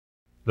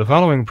The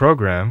following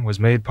program was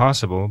made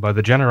possible by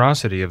the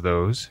generosity of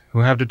those who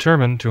have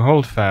determined to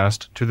hold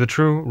fast to the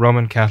true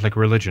Roman Catholic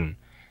religion,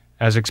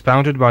 as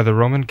expounded by the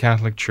Roman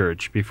Catholic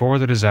Church before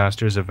the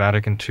disasters of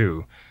Vatican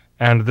II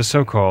and the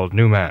so-called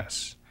New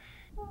Mass.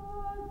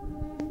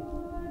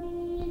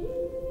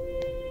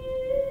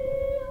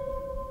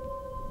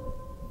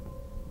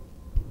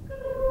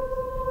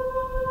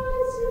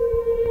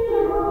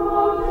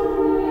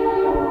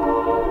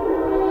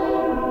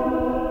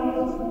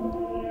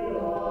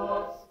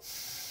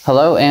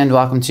 Hello and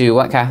welcome to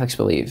What Catholics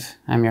Believe.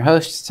 I'm your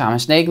host,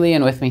 Thomas Nagley,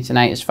 and with me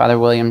tonight is Father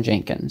William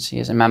Jenkins. He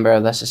is a member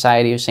of the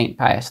Society of St.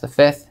 Pius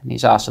V, and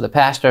he's also the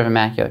pastor of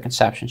Immaculate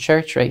Conception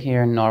Church right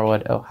here in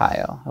Norwood,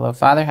 Ohio. Hello,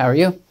 Father. How are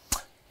you?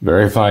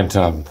 Very fine,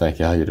 Tom. Thank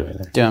you. How are you doing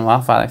there? Doing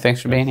well, Father. Thanks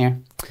for being here.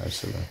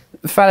 Absolutely.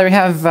 Father, we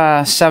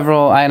have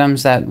several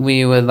items that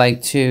we would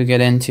like to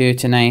get into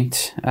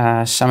tonight.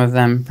 Some of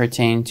them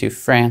pertain to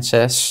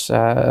Francis,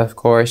 of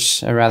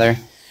course, a rather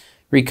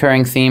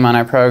recurring theme on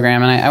our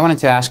program. And I wanted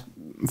to ask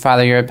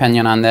Father, your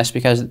opinion on this,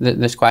 because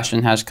this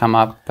question has come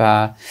up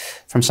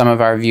from some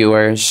of our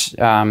viewers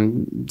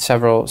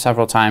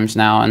several times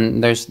now,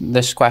 and there's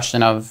this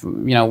question of,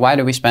 why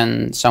do we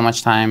spend so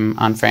much time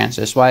on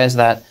Francis? Why is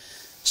that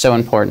so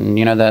important?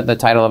 The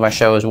title of our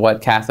show is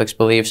What Catholics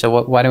Believe,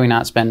 so why do we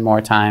not spend more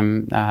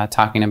time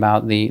talking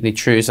about the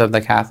truths of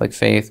the Catholic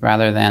faith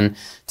rather than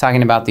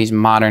talking about these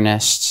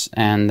modernists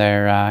and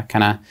their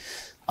kind of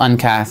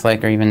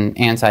un-Catholic or even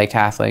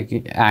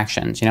anti-Catholic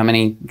actions?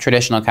 Many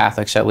traditional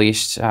Catholics, at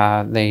least,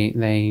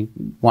 they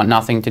want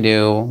nothing to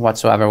do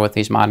whatsoever with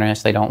these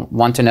modernists. They don't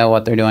want to know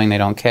what they're doing. They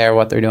don't care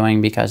what they're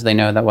doing because they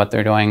know that what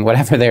they're doing,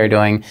 whatever they're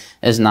doing,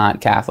 is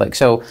not Catholic.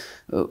 So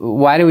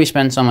why do we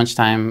spend so much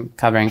time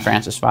covering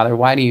Francis, Father?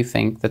 Why do you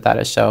think that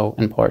is so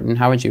important?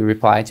 How would you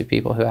reply to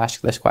people who ask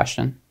this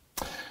question?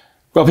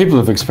 Well, people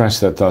have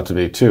expressed that thought to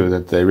me too,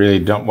 that they really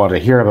don't want to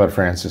hear about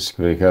Francis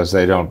because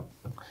they don't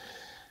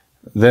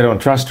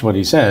trust what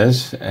he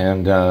says,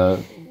 and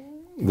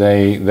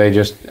they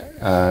just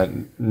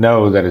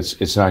know that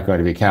it's not going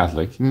to be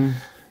Catholic.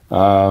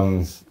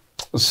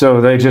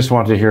 So they just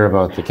want to hear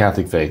about the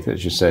Catholic faith,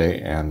 as you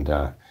say, and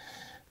are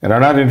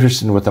not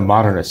interested in what the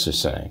modernists are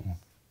saying.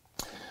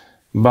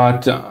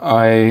 But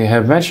I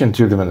have mentioned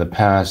to them in the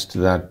past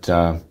that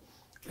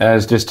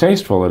as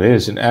distasteful it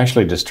is, and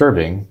actually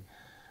disturbing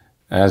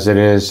as it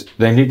is,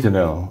 they need to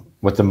know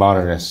what the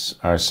modernists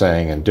are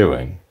saying and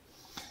doing.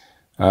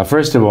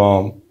 First of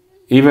all,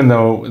 even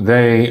though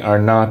they are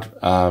not,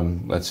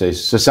 let's say,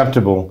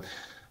 susceptible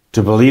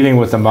to believing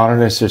what the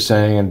modernists are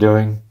saying and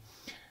doing,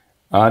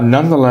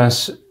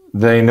 nonetheless,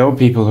 they know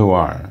people who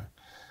are.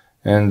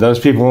 And those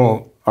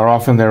people are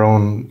often their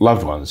own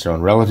loved ones, their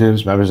own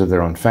relatives, members of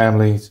their own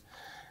families,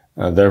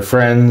 their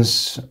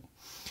friends,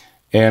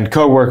 and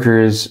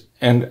co-workers.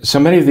 And so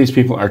many of these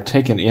people are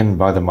taken in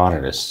by the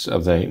modernists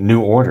of the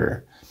New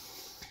Order.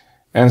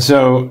 And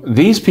so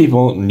these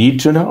people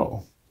need to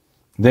know.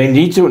 They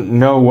need to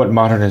know what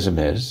modernism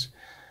is,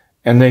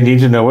 and they need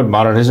to know what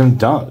modernism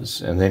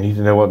does, and they need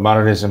to know what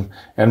modernism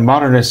and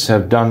modernists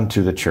have done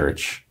to the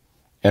church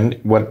and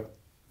what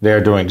they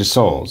are doing to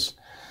souls.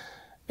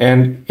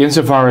 And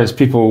insofar as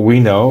people we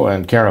know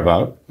and care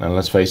about, and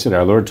let's face it,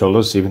 our Lord told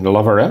us even to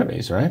love our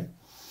enemies, right?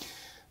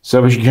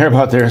 So we should care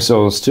about their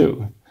souls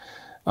too.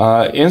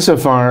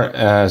 Insofar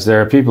as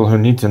there are people who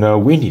need to know,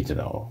 we need to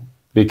know,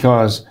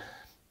 because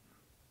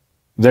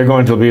they're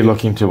going to be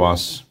looking to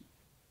us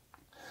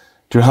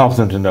to help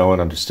them to know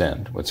and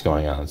understand what's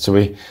going on. So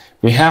we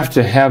have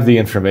to have the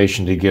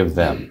information to give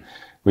them.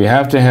 We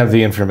have to have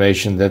the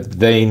information that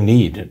they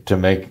need to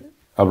make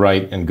a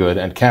right and good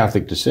and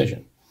Catholic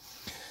decision.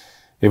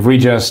 If we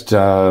just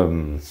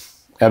absent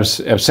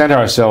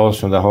ourselves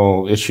from the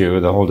whole issue,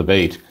 the whole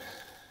debate,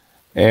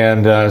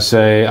 and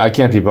say, I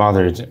can't be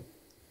bothered,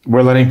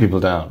 we're letting people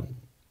down.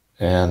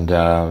 And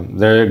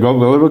there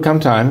will come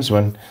times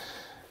when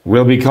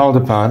we'll be called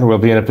upon, we'll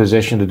be in a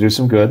position to do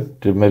some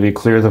good, to maybe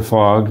clear the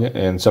fog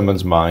in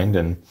someone's mind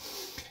and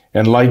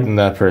enlighten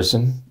that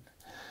person.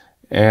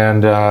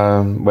 And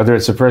whether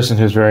it's a person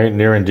who's very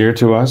near and dear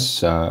to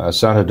us, a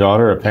son, a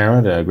daughter, a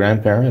parent, a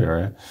grandparent,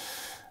 or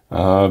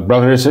a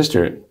brother or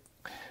sister,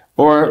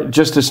 or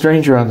just a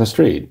stranger on the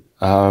street.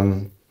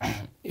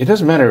 It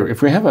doesn't matter.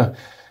 If we have a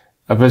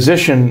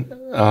position,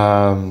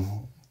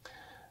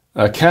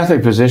 a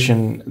Catholic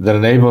position that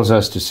enables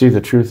us to see the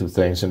truth of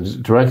things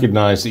and to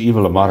recognize the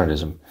evil of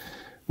modernism,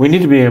 we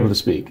need to be able to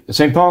speak.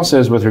 St. Paul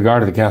says with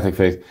regard to the Catholic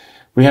faith,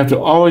 we have to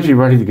always be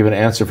ready to give an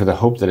answer for the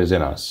hope that is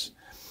in us.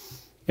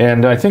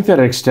 And I think that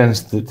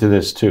extends to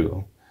this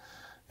too.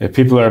 If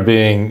people are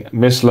being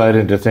misled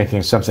into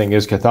thinking something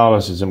is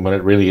Catholicism when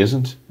it really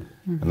isn't,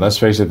 and let's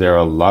face it, there are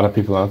a lot of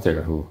people out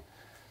there who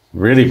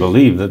really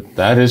believe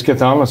that is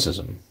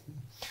Catholicism.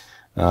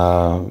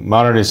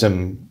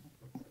 Modernism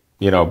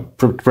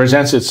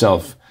presents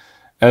itself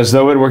as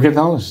though it were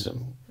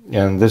Catholicism.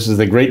 And this is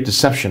the great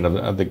deception of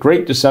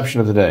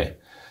the day.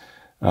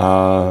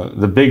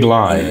 The big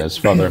lie, as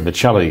Father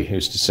Michelli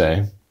used to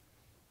say.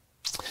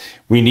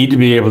 We need to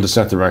be able to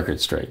set the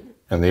record straight.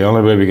 And the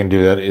only way we can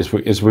do that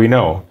is we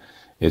know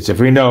It's if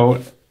we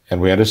know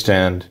and we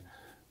understand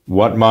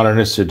what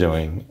modernists are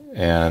doing,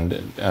 and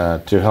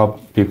to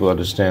help people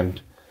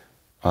understand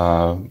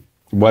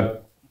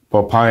what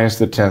Pope Pius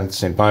X,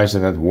 St. Pius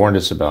X warned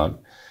us about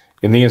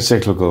in the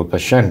encyclical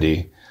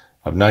Pascendi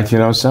of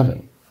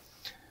 1907.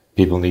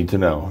 People need to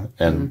know,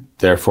 and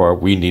therefore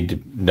we need to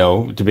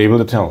know to be able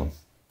to tell them.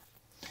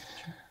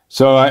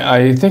 So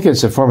I think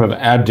it's a form of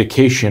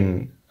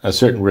abdication, a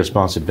certain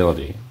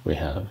responsibility we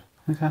have.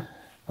 Okay.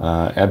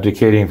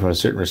 Abdicating from a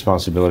certain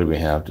responsibility we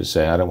have to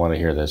say, I don't want to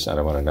hear this, I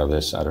don't want to know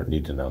this, I don't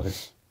need to know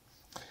this.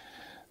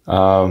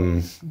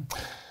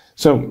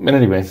 So, in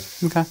any way,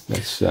 Okay.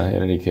 that's,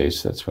 in any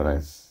case, that's what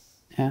I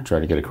try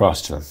to get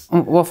across to them.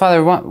 Well,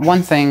 Father,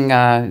 one thing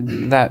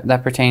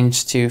that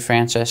pertains to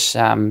Francis,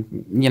 I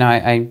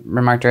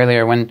remarked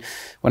earlier when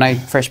I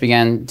first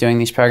began doing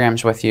these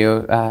programs with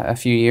you a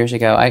few years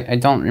ago, I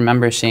don't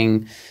remember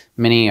seeing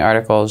many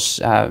articles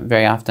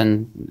very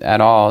often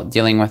at all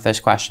dealing with this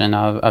question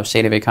of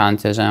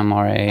sedevacantism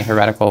or a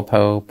heretical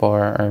pope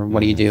or what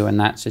do you do in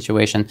that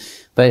situation.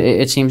 But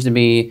it seems to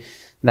be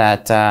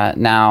that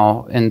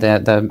now in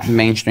the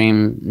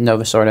mainstream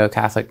Novus Ordo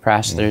Catholic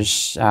press,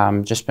 there's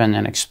just been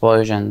an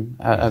explosion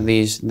of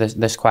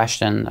this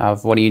question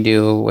of what do you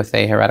do with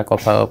a heretical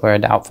pope or a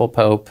doubtful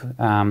pope?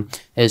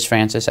 Is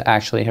Francis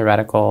actually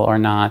heretical or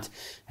not?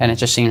 And it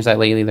just seems that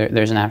lately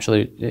there's an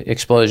absolute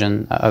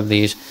explosion of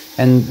these.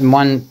 And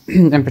one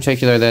in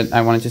particular that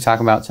I wanted to talk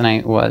about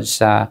tonight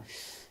was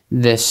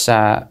this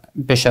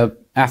Bishop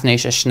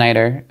Athanasius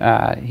Schneider.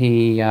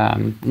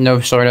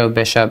 Novus Ordo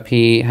bishop,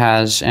 he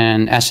has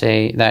an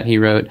essay that he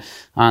wrote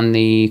on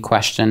the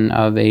question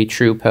of a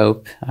true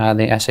pope.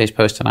 The essay is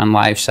posted on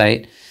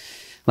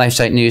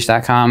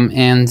livesitenews.com.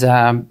 And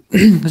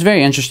it's a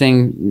very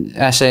interesting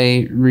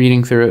essay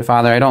reading through it,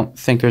 Father. I don't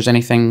think there's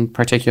anything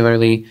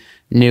particularly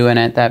new in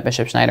it that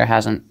Bishop Schneider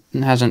hasn't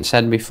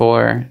said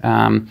before.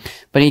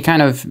 But he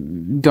kind of,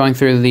 going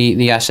through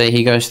the essay,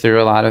 he goes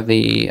through a lot of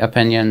the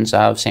opinions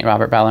of St.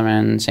 Robert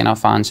Bellarmine, St.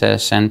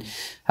 Alphonsus, and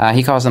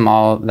he calls them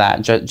all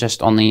that,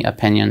 just only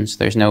opinions.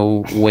 There's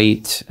no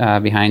weight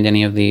behind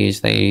any of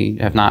these. They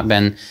have not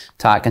been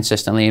taught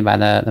consistently by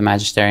the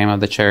magisterium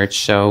of the church,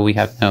 so we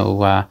have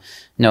no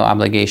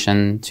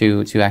obligation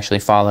to actually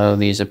follow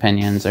these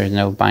opinions. There's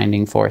no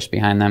binding force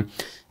behind them.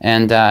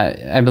 And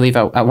I believe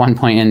at one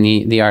point in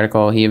the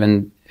article, he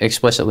even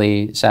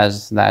explicitly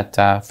says that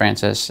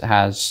Francis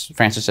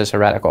is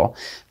heretical.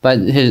 But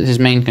his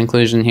main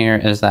conclusion here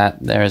is that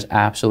there is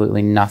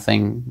absolutely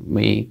nothing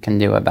we can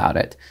do about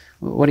it.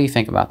 What do you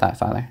think about that,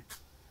 Father?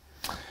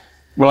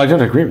 Well, I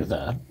don't agree with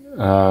that.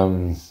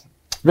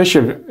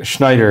 Bishop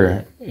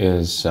Schneider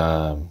is,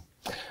 I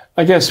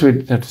guess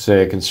we'd have to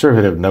say, a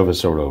conservative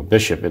Novus Ordo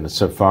bishop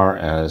insofar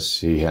as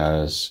he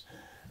has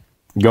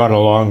gone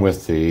along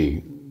with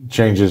the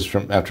changes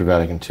from after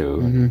Vatican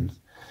II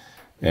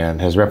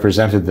and has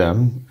represented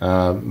them,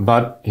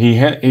 but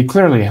he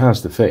clearly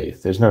has the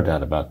faith. There's no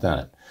doubt about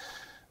that.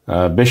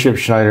 Bishop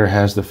Schneider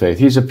has the faith.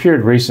 He's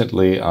appeared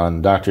recently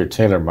on Dr.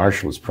 Taylor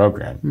Marshall's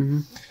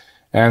program,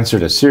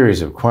 answered a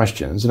series of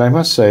questions, and I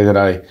must say that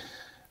I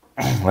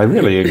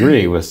really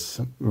agree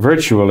with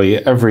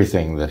virtually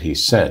everything that he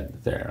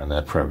said there on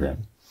that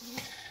program,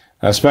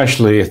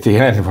 especially at the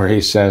end where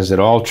he says that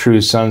all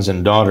true sons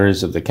and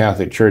daughters of the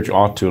Catholic Church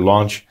ought to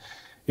launch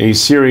a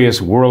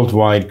serious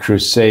worldwide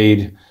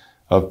crusade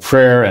of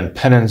prayer and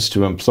penance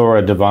to implore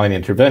a divine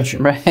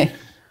intervention. Right.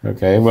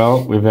 Okay,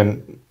 well, we've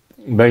been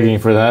begging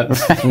for that,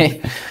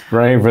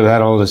 praying for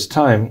that all this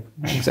time.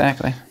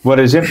 Exactly. What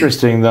is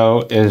interesting,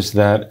 though, is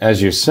that,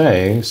 as you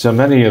say, so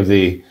many of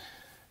the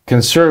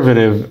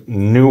conservative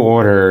New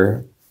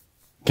Order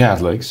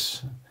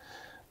Catholics,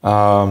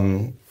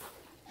 and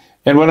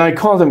when I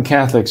call them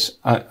Catholics,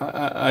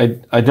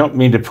 I don't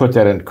mean to put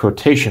that in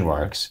quotation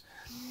marks,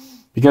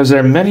 because there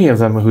are many of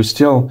them who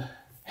still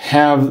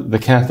have the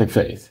Catholic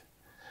faith,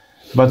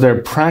 but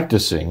they're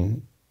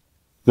practicing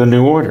the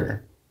New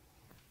Order,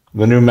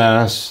 the new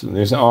Mass.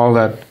 There's all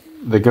that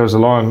goes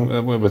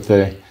along with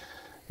the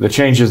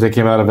changes that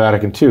came out of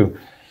Vatican II.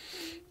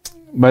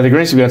 By the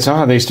grace of God,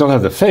 somehow they still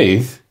have the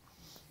faith,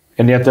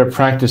 and yet they're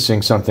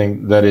practicing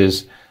something that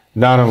is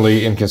not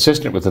only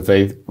inconsistent with the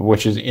faith,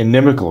 which is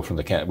inimical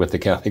with the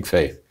Catholic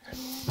faith.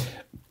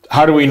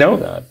 How do we know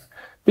that?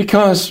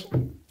 Because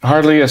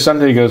hardly a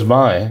Sunday goes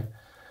by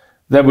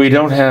that we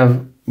don't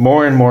have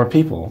more and more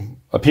people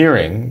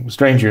appearing,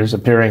 strangers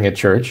appearing at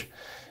church,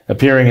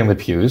 appearing in the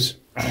pews,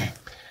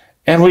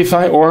 and we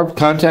find, or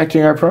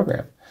contacting our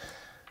program,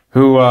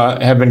 who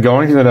have been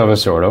going to the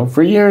Novus Ordo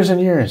for years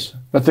and years,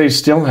 but they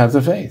still have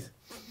the faith.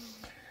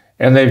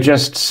 And they've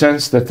just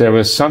sensed that there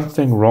was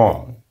something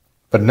wrong.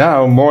 But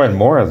now more and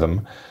more of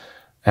them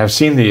have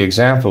seen the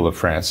example of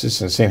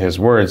Francis and seen his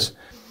words,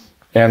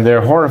 and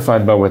they're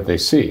horrified by what they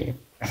see,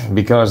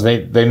 because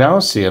they now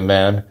see a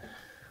man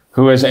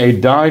who is a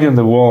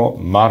dyed-in-the-wool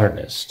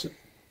modernist.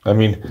 I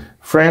mean,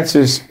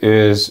 Francis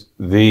is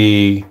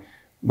the,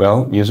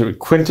 well, he's a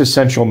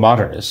quintessential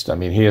modernist. I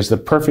mean, he is the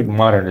perfect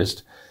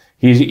modernist.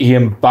 He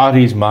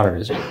embodies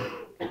modernism.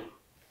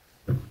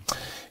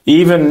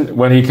 even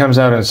when he comes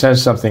out and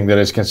says something that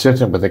is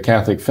consistent with the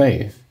Catholic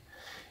faith,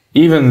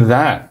 even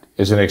that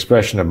is an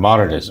expression of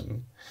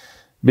modernism,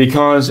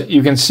 because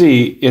you can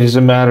see it is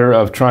a matter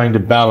of trying to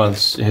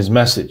balance his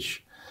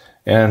message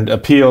and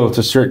appeal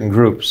to certain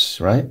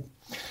groups, right?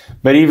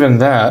 But even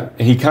that,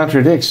 he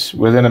contradicts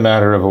within a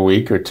matter of a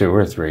week or two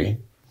or three.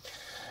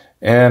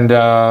 And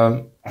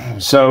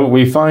so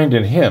we find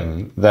in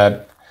him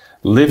that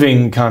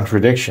living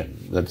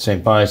contradiction that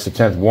St. Pius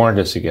X warned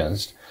us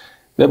against,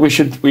 that we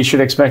should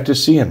expect to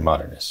see in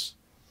modernists.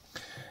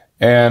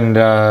 And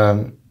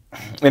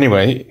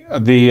anyway,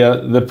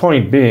 the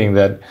point being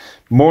that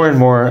more and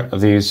more of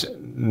these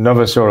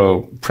Novus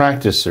Ordo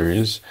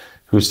practicers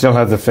who still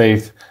have the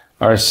faith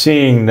are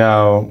seeing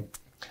now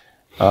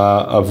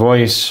a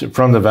voice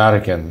from the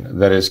Vatican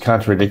that is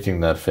contradicting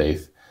that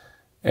faith,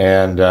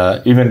 and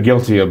even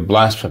guilty of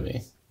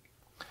blasphemy,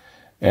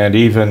 and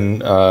even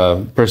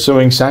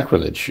pursuing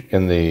sacrilege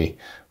in the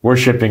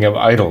worshipping of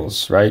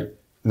idols, right?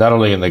 Not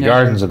only in the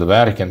gardens of the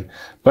Vatican,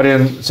 but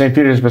in St.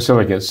 Peter's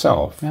Basilica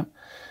itself. Yep.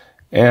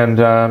 And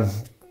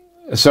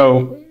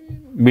so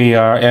we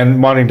are,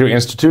 and wanting to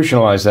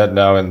institutionalize that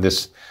now in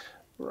this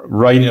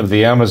rite of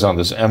the Amazon,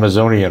 this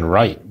Amazonian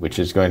rite, which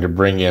is going to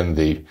bring in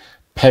the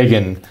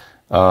pagan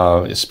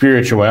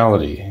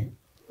spirituality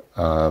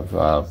of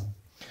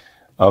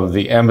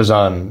the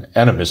Amazon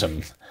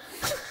animism.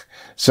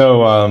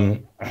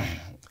 So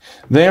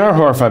they are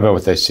horrified by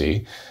what they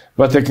see,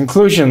 but the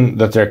conclusion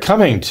that they're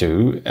coming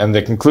to, and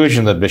the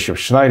conclusion that Bishop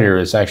Schneider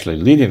is actually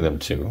leading them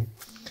to,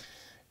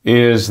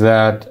 is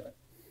that,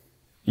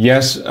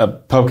 yes, a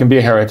Pope can be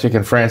a heretic,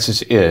 and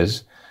Francis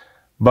is,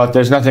 but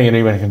there's nothing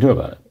anyone can do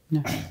about it.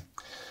 No.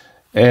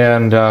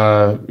 And,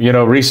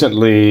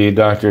 recently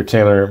Dr.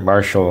 Taylor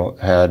Marshall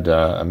had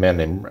a man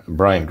named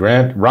Ryan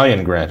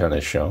Grant on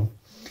his show.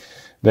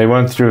 They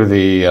went through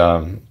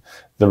the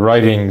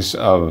writings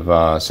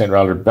of St.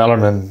 Robert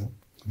Bellarmine,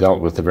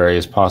 dealt with the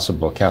various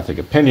possible Catholic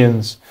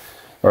opinions,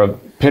 or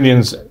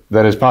opinions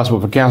that is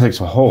possible for Catholics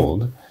to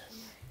hold.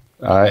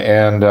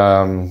 St.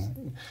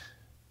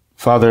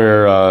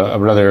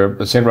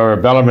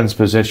 Robert Bellarmine's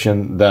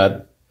position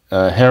that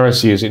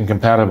heresy is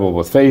incompatible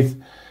with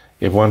faith.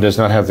 If one does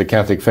not have the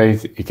Catholic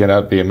faith, he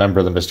cannot be a member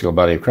of the mystical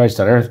body of Christ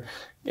on earth,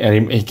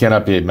 and he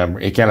cannot be a member.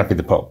 He cannot be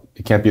the Pope.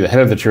 He can't be the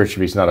head of the Church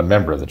if he's not a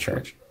member of the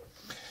Church.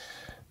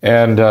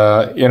 And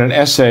in an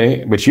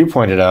essay which you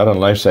pointed out on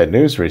LifeSite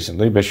News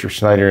recently, Bishop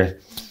Schneider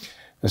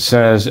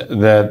says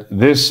that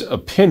this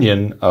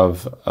opinion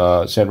of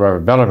St.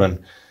 Robert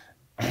Bellarmine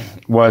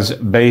was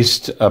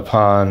based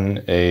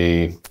upon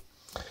a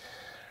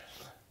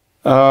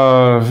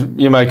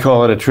you might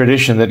call it a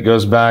tradition that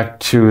goes back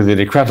to the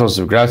Decretals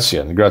of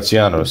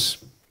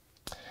Gratianus,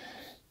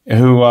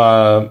 who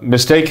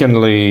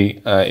mistakenly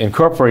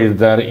incorporated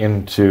that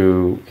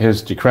into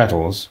his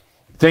Decretals,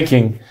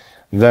 thinking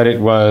that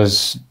it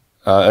was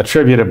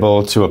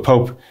attributable to a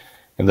pope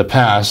in the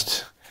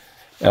past,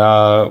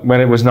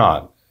 when it was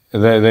not.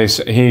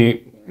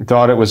 He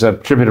thought it was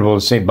attributable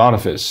to St.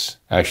 Boniface,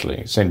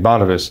 actually, St.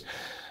 Boniface,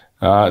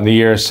 in the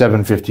year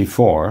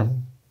 754.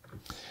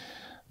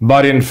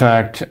 But in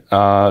fact,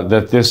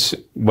 that this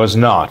was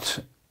not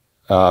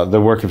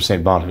the work of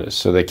St. Boniface.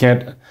 So they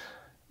can't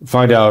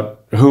find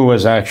out who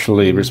was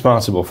actually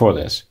responsible for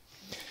this.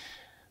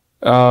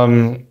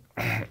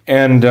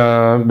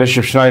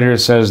 Bishop Schneider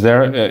says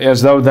there,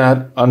 as though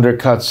that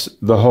undercuts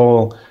the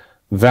whole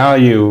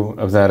value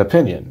of that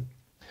opinion.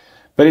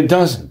 But it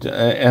doesn't.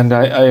 And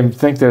I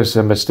think there's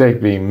a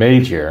mistake being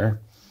made here,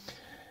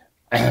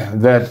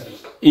 that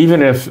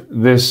even if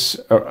this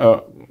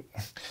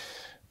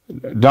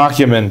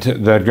document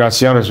that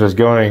Gratianus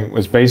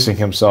was basing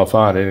himself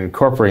on and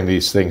incorporating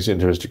these things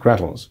into his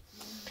Decretals,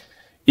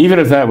 even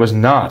if that was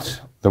not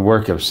the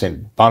work of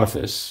St.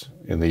 Boniface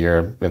in the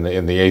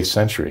 8th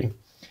century,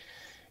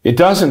 it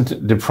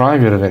doesn't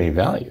deprive it of any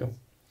value.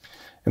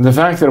 And the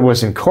fact that it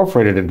was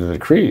incorporated into the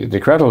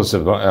Decretals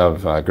of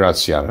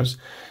Gratianus,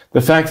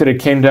 the fact that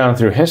it came down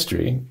through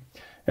history,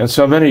 and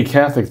so many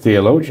Catholic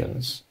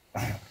theologians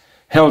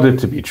held it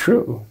to be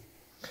true,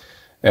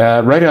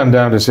 right on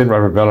down to St.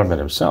 Robert Bellarmine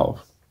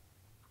himself.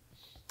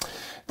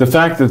 The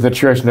fact that the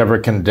Church never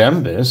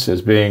condemned this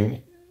as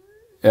being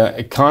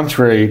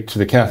contrary to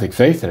the Catholic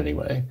faith in any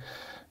way,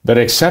 but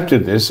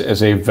accepted this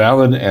as a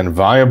valid and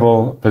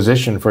viable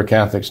position for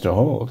Catholics to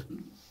hold,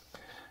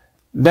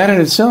 that in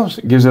itself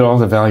gives it all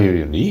the value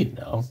you need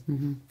now,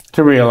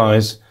 to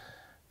realize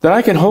that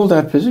I can hold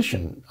that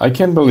position. I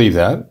can believe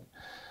that,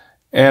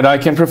 and I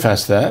can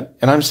profess that,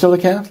 and I'm still a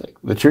Catholic.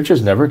 The Church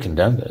has never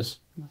condemned this.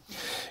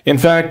 In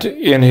fact,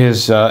 in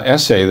his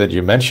essay that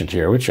you mentioned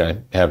here, which I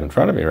have in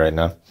front of me right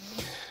now,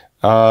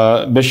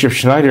 Bishop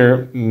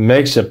Schneider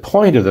makes a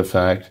point of the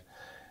fact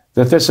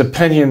that this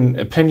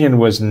opinion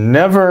was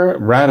never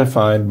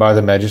ratified by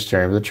the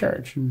magisterium of the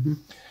Church.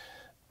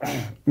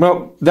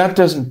 Well, that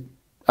doesn't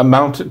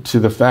amount to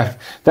the fact,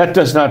 that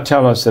does not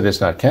tell us that it's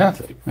not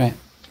Catholic. Right.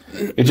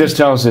 It just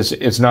tells us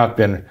it's not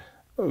been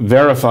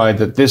verified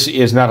that this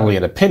is not only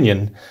an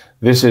opinion,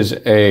 this is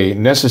a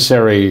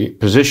necessary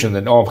position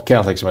that all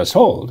Catholics must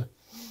hold.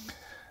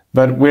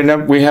 But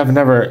we have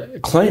never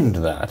claimed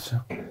that.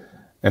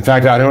 In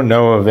fact, I don't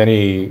know of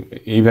any,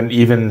 even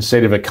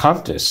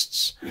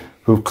Sedevacantists,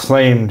 who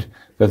claimed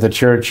that the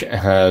Church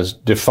has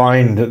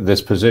defined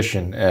this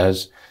position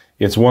as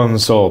its one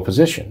sole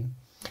position.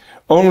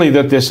 Only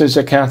that this is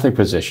a Catholic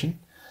position,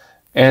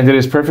 and it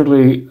is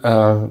perfectly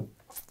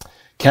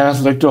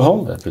Catholic to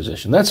hold that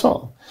position. That's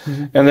all.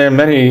 Mm-hmm. And there are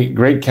many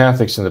great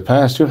Catholics in the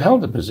past who have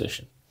held the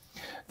position.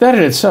 That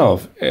in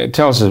itself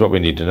tells us what we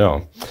need to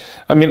know.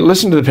 I mean,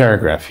 listen to the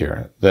paragraph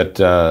here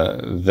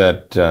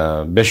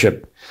that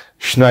Bishop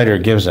Schneider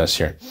gives us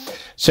here.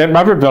 St.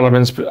 Robert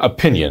Bellarmine's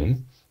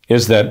opinion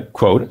is that,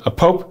 quote, a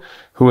pope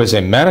who is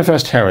a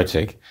manifest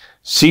heretic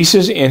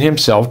ceases in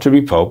himself to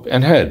be pope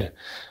and head,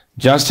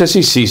 just as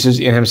he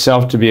ceases in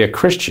himself to be a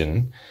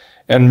Christian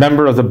and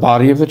member of the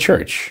body of the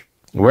Church,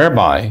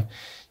 whereby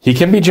he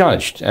can be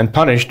judged and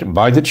punished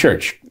by the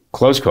Church,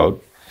 close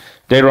quote,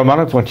 De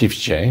Romano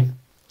Pontifice.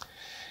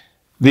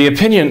 The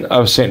opinion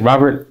of St.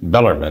 Robert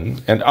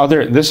Bellarmine and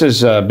other, this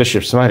is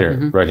Bishop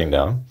Snyder writing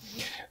down,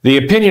 the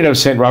opinion of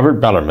St. Robert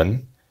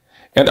Bellarmine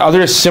and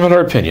other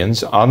similar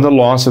opinions on the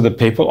loss of the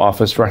papal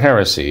office for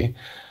heresy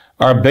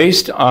are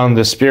based on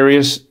the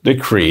spurious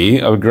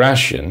decree of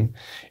Gratian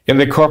in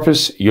the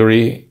Corpus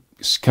Juris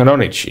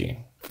Canonici.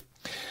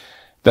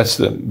 That's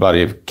the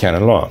body of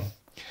canon law.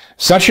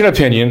 Such an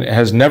opinion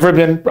has never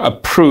been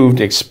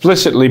approved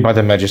explicitly by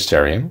the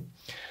magisterium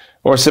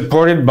or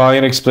supported by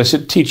an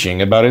explicit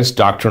teaching about its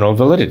doctrinal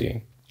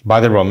validity by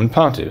the Roman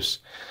pontiffs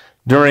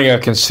during a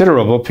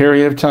considerable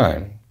period of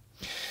time.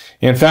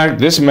 In fact,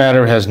 this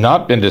matter has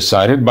not been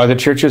decided by the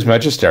Church's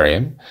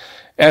magisterium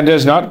and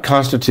does not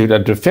constitute a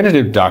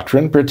definitive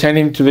doctrine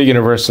pertaining to the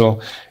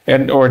universal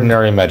and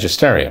ordinary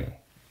magisterium.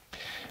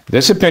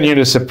 This opinion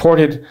is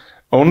supported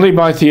only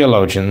by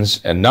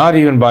theologians and not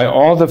even by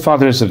all the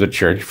fathers of the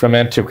Church from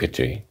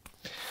antiquity.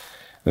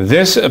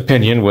 This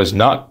opinion was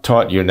not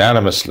taught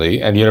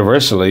unanimously and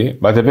universally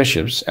by the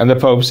bishops and the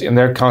popes in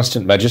their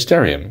constant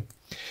magisterium.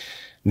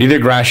 Neither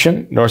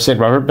Gratian, nor St.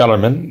 Robert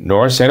Bellarmine,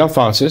 nor St.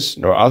 Alphonsus,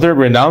 nor other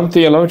renowned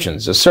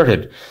theologians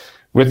asserted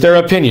with their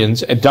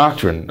opinions a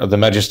doctrine of the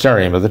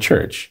magisterium of the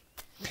Church.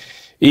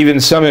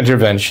 Even some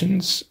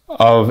interventions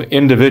of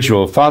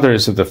individual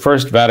fathers of the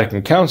First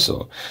Vatican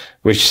Council,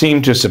 which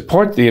seemed to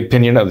support the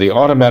opinion of the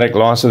automatic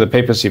loss of the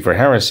papacy for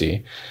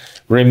heresy,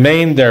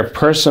 remained their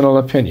personal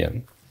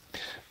opinion,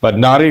 but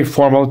not a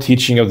formal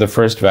teaching of the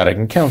First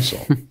Vatican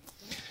Council.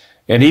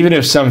 And even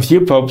if some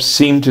few popes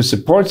seemed to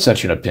support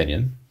such an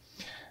opinion,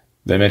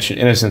 they mention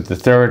Innocent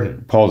III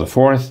and Paul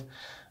IV,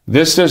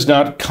 this does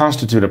not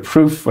constitute a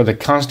proof for the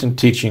constant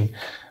teaching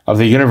of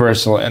the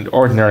universal and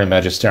ordinary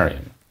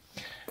magisterium.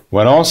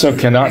 One also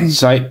cannot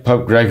cite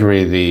Pope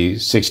Gregory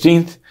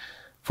XVI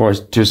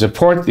to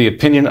support the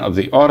opinion of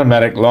the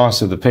automatic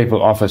loss of the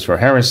papal office for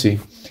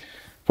heresy,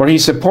 for he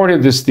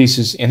supported this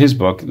thesis in his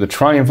book, The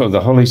Triumph of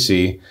the Holy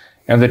See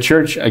and the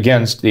Church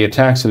Against the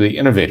Attacks of the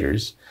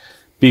Innovators,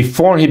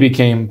 before he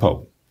became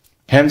Pope,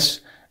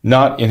 hence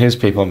not in his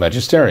papal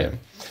magisterium.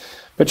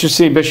 But you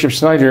see, Bishop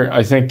Snyder,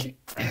 I think,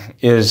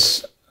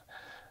 is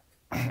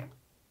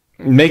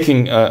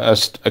making a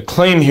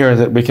claim here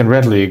that we can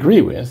readily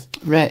agree with.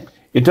 Right.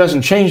 It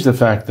doesn't change the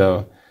fact,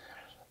 though,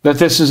 that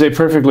this is a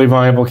perfectly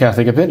viable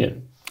Catholic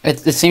opinion. It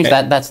seems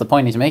that that's the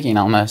point he's making,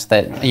 almost,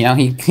 that, you know,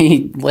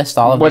 he lists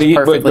all of this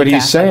perfectly What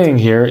he's Catholic. saying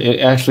here, it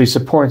actually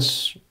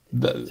supports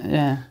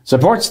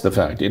the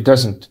fact. It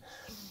doesn't,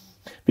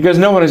 because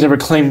no one has ever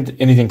claimed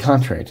anything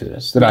contrary to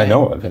this, that I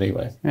know of,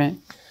 anyway. Right.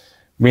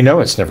 We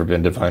know it's never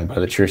been defined by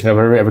the Church.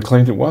 Nobody ever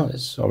claimed it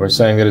was. So we're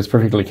saying that it's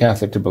perfectly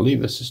Catholic to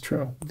believe this is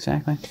true.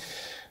 Exactly.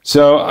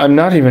 So I'm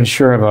not even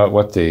sure about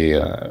what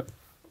the...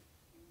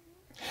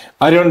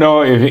 I don't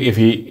know if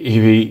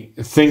he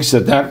thinks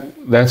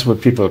that's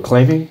what people are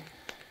claiming,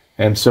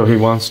 and so he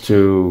wants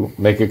to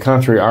make a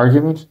contrary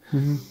argument,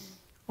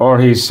 or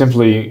he's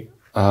simply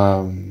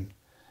either.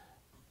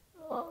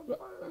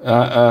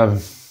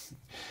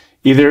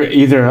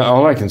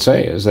 All I can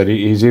say is that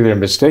he's either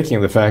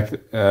mistaking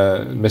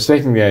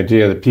the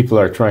idea that people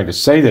are trying to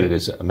say that it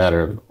is a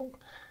matter of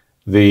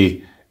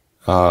the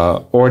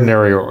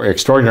ordinary or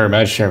extraordinary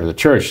magisterium of the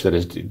Church that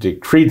has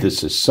decreed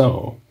this is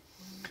so.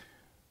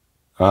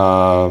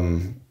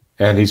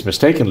 And he's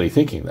mistakenly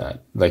thinking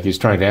that, like he's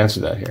trying to answer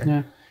that here.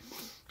 Yeah.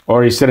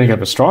 Or he's setting up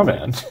a straw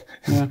man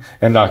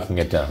and knocking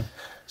it down.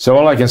 So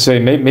all I can say,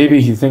 maybe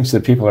he thinks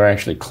that people are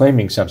actually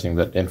claiming something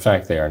that, in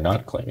fact, they are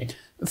not claiming.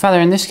 Father,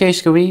 in this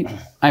case, could we,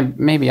 I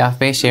may be off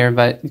base here,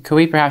 but could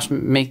we perhaps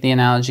make the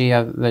analogy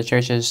of the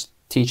Church's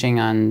teaching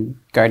on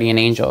guardian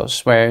angels,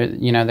 where,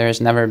 you know,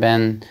 there's never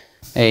been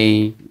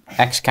a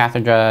ex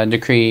cathedra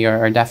decree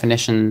or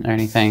definition or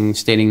anything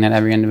stating that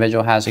every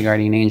individual has a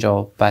guardian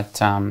angel,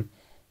 but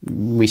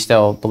we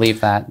still believe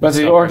that. But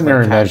the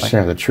ordinary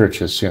magisterium of the Church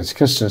has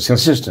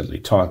consistently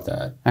taught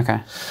that. Okay.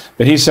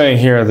 But he's saying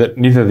here that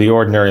neither the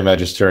ordinary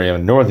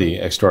magisterium nor the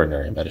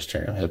extraordinary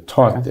magisterium have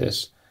taught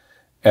this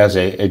as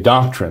a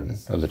doctrine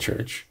of the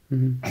Church.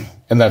 And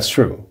that's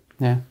true.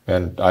 Yeah.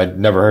 And I'd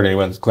never heard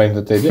anyone claim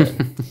that they did.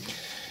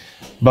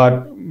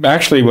 But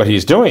actually what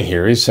he's doing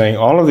here is saying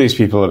all of these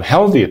people have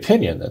held the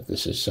opinion that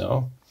this is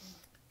so.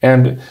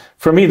 And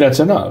for me, that's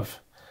enough.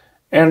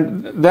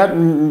 And that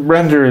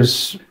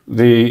renders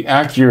the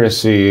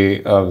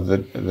accuracy of the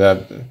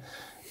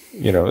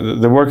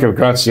work of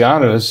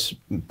Gratianus,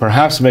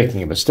 perhaps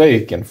making a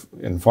mistake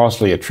in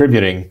falsely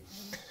attributing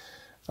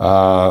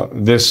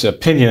this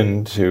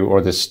opinion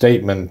or this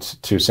statement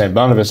to St.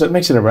 Boniface, that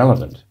makes it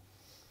irrelevant.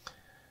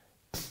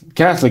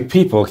 Catholic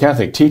people,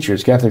 Catholic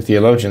teachers, Catholic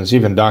theologians,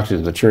 even doctors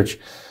of the Church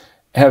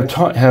have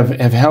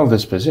held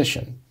this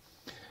position.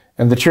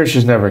 And the Church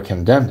has never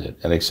condemned it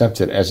and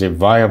accepted it as a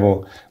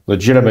viable,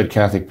 legitimate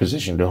Catholic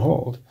position to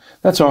hold.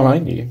 That's all I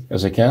need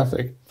as a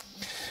Catholic.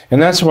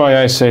 And that's why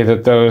I say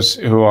that those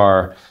who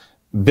are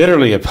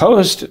bitterly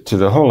opposed to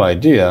the whole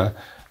idea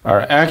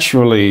are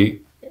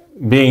actually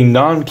being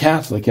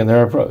non-Catholic in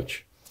their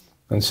approach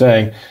and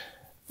saying,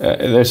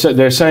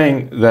 they're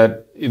saying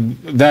that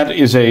that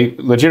is a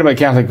legitimate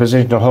Catholic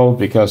position to hold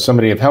because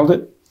somebody upheld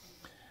it,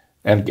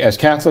 and as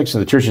Catholics,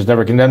 and the Church has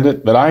never condemned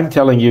it, but I'm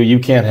telling you, you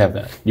can't have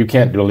that. You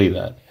can't believe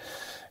that.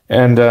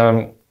 And,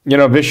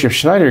 Bishop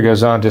Schneider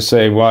goes on to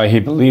say why he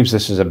believes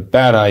this is a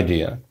bad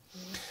idea.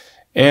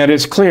 And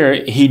it's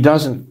clear he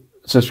doesn't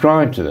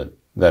subscribe to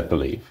that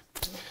belief,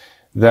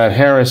 that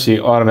heresy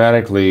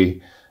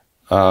automatically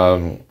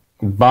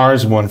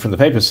bars one from the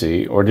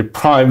papacy or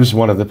deprives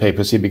one of the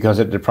papacy because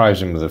it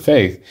deprives him of the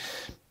faith.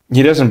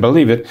 He doesn't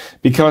believe it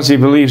because he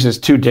believes it's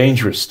too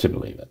dangerous to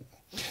believe it.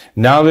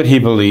 Now that he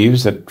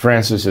believes that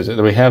that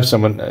we have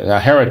someone, a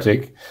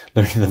heretic,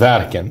 living in the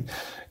Vatican,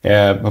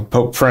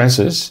 Pope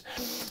Francis,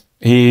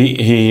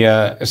 he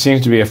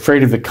seems to be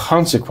afraid of the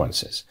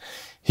consequences.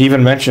 He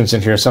even mentions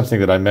in here something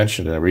that I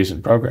mentioned in a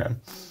recent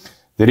program,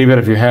 that even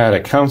if you had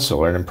a council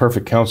or an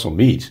imperfect council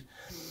meet,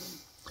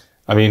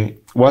 I mean,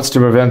 what's to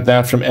prevent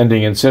that from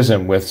ending in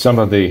schism with some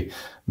of the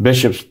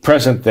bishops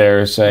present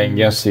there saying,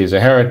 yes, he's a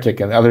heretic,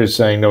 and others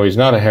saying, no, he's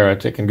not a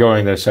heretic, and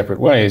going their separate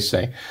ways,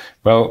 saying,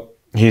 well,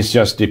 he's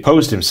just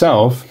deposed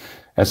himself,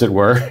 as it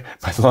were,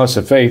 by the loss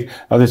of faith.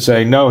 Others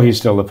say, no, he's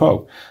still the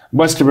Pope.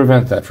 What's to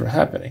prevent that from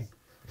happening?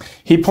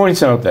 He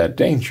points out that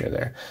danger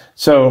there.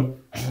 So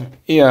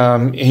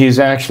he's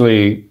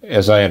actually,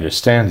 as I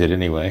understand it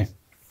anyway,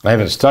 I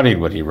haven't studied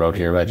what he wrote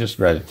here, but I just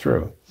read it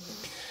through.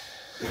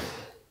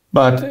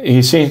 But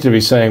he seems to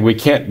be saying we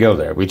can't go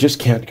there. We just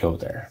can't go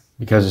there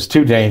because it's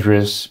too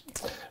dangerous.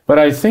 But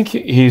I think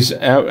he's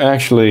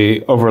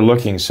actually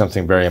overlooking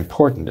something very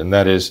important, and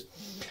that is,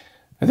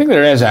 I think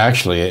there is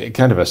actually a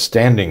kind of a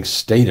standing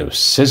state of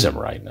schism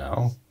right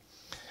now.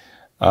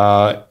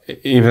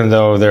 Even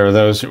though there are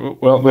those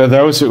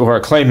who are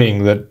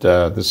claiming that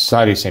the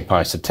Society of St.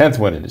 Pius X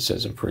went into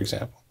schism, for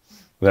example,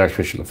 with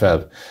Archbishop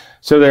Lefebvre.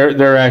 So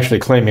they're actually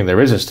claiming there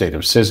is a state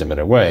of schism in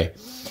a way.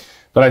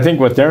 But I think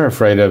what they're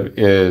afraid of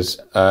is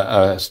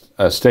a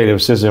state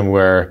of schism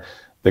where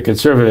the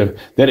conservative,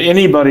 that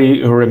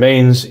anybody who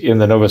remains in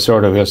the Novus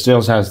Ordo who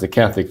still has the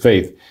Catholic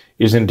faith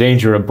is in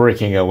danger of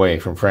breaking away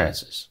from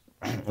Francis.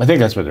 I think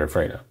that's what they're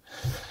afraid of.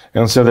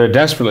 And so they're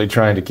desperately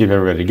trying to keep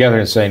everybody together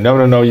and saying,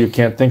 no, you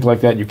can't think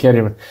like that. You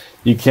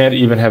can't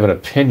even have an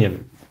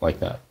opinion like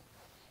that.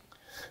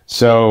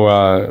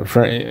 So,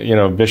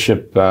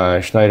 Bishop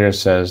Schneider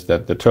says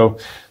that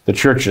the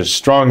Church is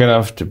strong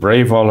enough to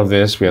brave all of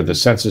this. We have the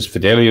Sensus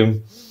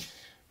Fidelium,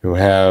 who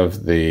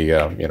have the,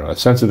 a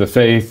sense of the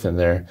faith, and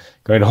they're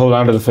going to hold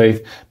on to the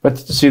faith. But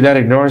see, that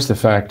ignores the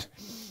fact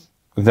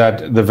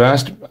that the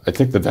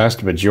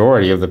vast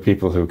majority of the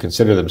people who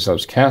consider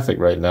themselves Catholic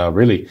right now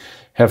really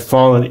have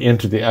fallen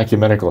into the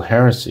ecumenical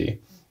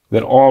heresy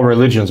that all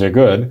religions are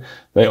good.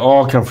 They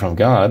all come from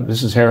God.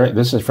 This is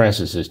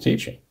Francis's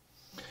teaching.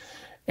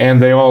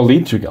 And they all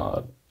lead to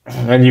God.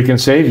 And you can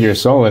save your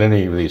soul in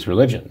any of these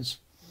religions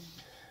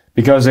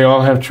because they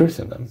all have truth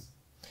in them.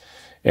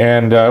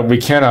 And we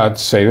cannot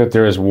say that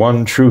there is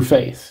one true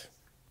faith,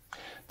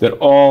 that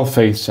all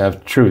faiths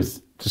have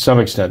truth to some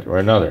extent or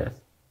another.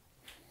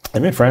 I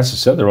mean, Francis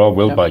said they're all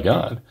willed by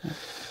God.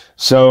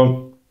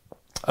 So,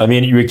 I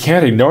mean, you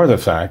can't ignore the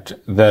fact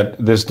that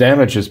this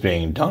damage is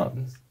being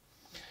done.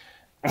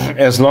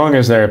 As long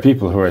as there are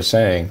people who are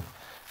saying,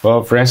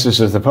 well, Francis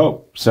is the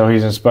Pope, so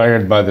he's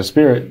inspired by the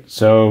Spirit,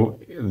 so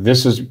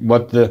this is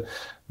what the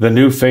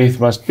new faith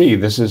must be.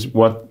 This is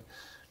what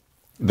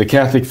the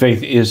Catholic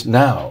faith is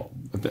now.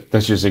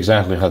 That's just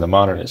exactly how the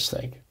modernists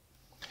think.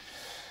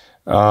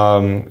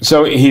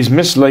 So he's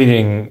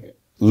misleading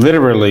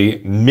literally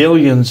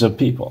millions of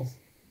people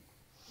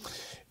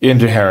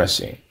into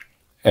heresy.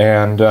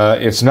 And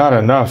it's not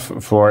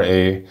enough for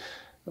a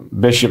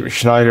Bishop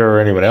Schneider or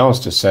anyone else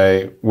to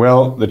say,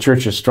 well, the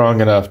Church is strong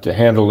enough to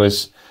handle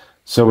this,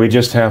 so we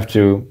just have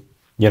to,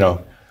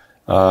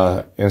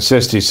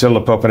 insist he's still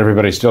the Pope and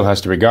everybody still has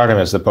to regard him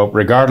as the Pope,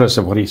 regardless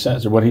of what he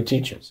says or what he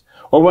teaches,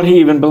 or what he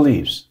even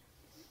believes,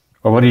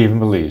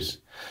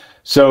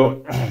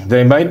 So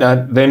they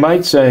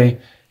might say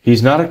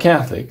he's not a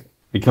Catholic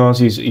because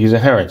he's a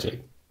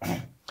heretic,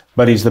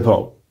 but he's the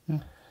Pope.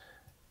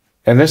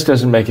 And this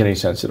doesn't make any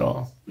sense at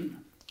all.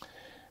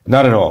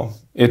 Not at all.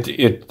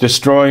 It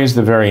destroys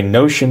the very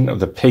notion of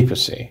the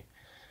papacy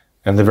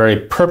and the very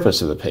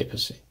purpose of the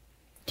papacy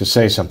to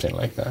say something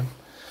like that.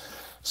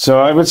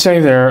 So I would say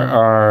there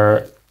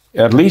are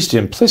at least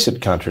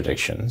implicit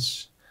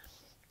contradictions,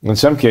 in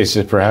some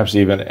cases perhaps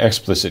even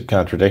explicit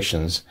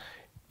contradictions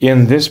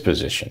in this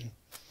position.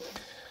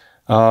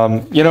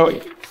 You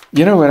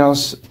know what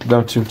else,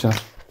 though, too, Tom?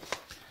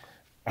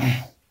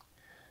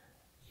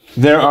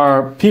 There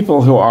are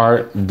people who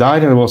are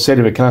dyed-in-the-wool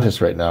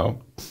sedevacantists right now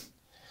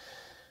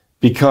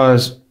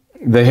because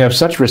they have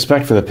such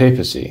respect for the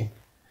papacy,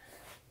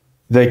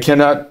 they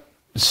cannot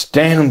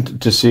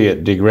stand to see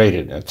it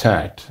degraded and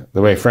attacked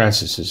the way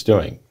Francis is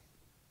doing.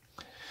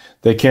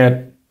 They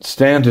can't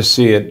stand to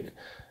see it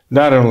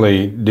not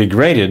only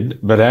degraded,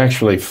 but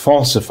actually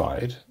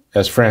falsified,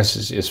 as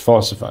Francis is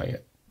falsifying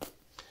it.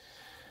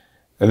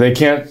 And they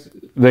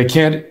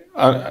can't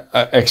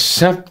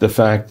accept the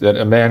fact that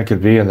a man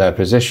could be in that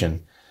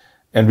position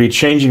and be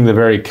changing the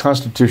very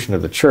constitution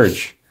of the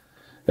church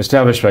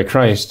established by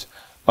Christ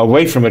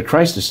away from what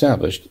Christ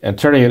established and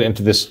turning it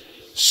into this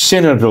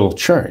synodal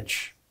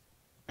church,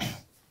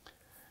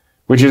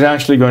 which is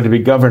actually going to be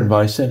governed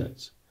by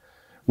synods,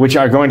 which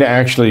are going to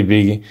actually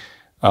be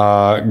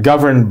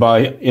governed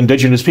by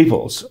indigenous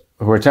peoples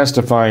who are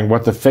testifying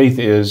what the faith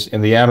is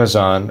in the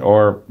Amazon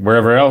or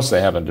wherever else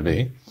they happen to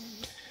be.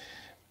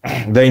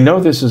 They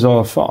know this is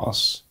all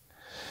false.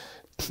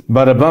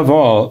 But above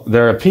all,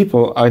 there are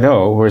people I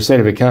know who are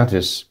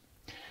sedevacantists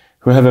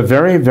who have a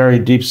very, very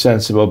deep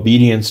sense of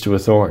obedience to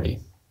authority.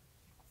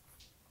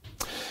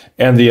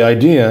 And the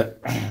idea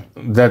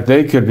that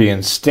they could be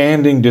in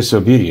standing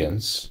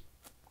disobedience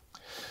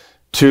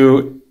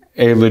to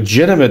a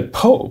legitimate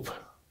pope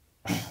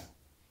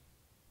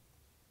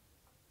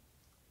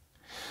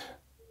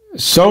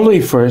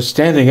solely for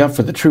standing up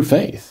for the true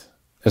faith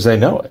as they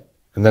know it.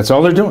 And that's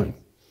all they're doing.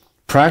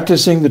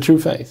 Practicing the true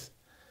faith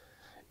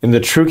in the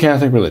true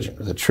Catholic religion,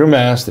 the true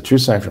Mass, the true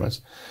sacraments.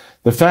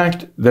 The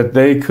fact that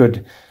they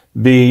could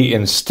be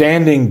in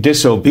standing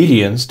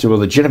disobedience to a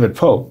legitimate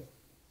pope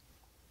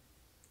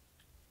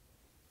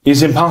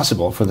is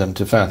impossible for them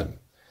to fathom.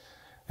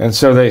 And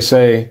so they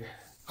say,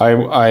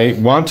 I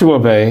want to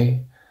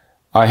obey,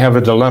 I have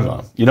a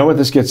dilemma. You know what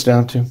this gets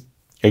down to?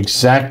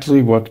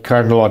 Exactly what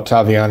Cardinal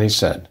Ottaviani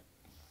said.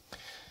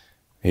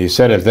 He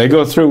said, if they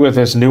go through with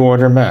this New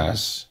Order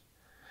Mass,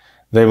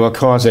 they will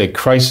cause a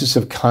crisis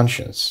of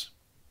conscience,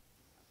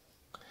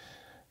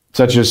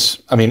 such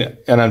as, an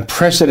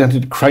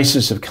unprecedented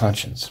crisis of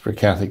conscience for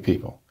Catholic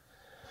people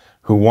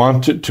who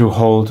want to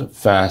hold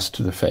fast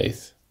to the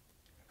faith.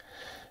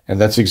 And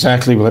that's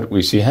exactly what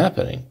we see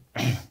happening.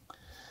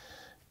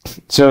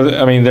 So,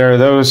 there are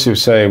those who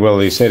say, well,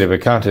 these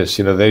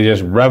sedevacantists, they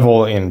just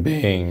revel in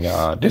being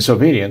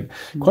disobedient.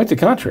 Quite the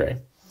contrary.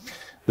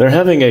 They're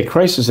having a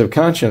crisis of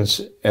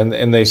conscience,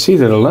 and they see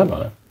the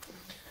dilemma.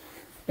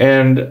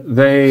 And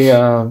they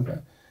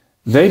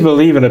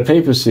believe in a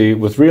papacy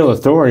with real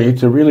authority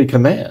to really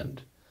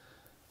command.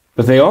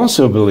 But they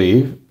also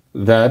believe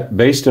that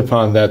based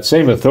upon that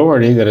same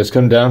authority that has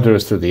come down to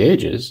us through the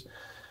ages,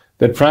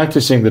 that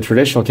practicing the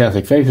traditional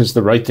Catholic faith is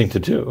the right thing to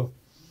do.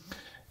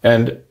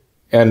 And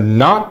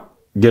not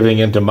giving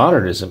into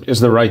modernism is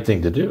the right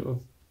thing to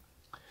do.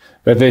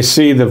 But they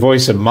see the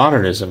voice of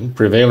modernism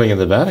prevailing in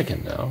the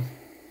Vatican now.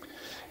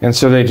 And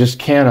so they just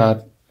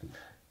cannot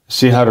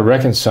see how to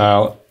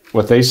reconcile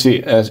what they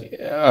see as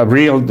a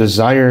real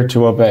desire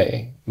to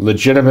obey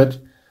legitimate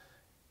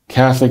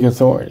Catholic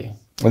authority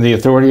and the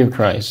authority of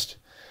Christ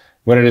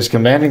when it is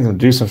commanding them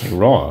to do something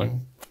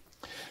wrong,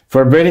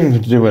 forbidding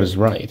them to do what is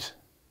right.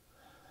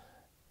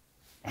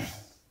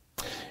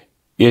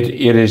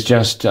 It is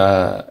just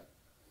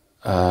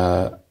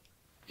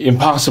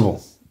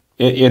impossible.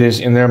 It is,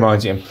 in their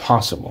minds,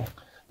 impossible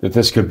that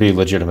this could be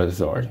legitimate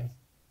authority.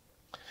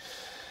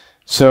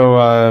 So,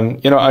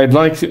 I'd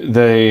like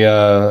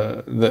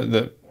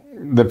the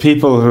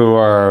people who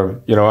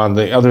are, on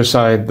the other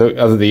side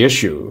of the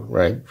issue,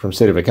 right, from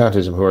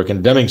sedevacantism, who are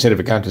condemning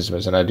sedevacantism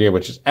as an idea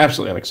which is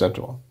absolutely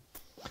unacceptable,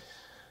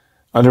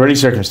 under any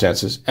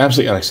circumstances,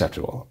 absolutely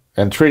unacceptable,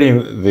 and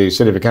treating the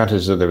sedevacantists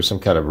as though they were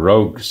some kind of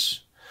rogues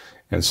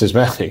and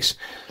schismatics.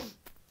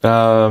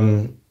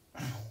 I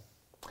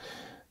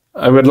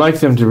would like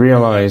them to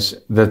realize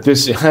that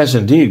this has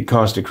indeed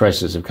caused a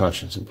crisis of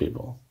conscience in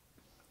people.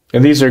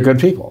 And these are good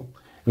people.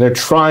 They're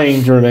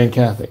trying to remain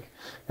Catholic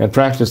and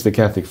practice the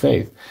Catholic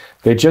faith.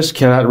 They just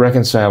cannot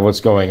reconcile what's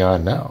going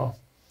on now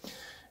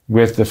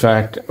with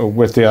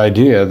the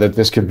idea that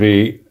this could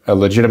be a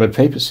legitimate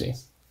papacy.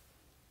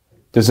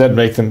 Does that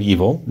make them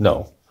evil?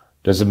 No.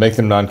 Does it make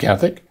them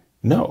non-Catholic?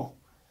 No.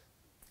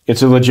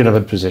 It's a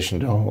legitimate position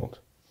to hold.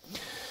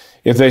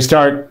 If they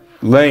start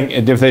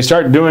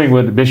doing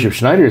what Bishop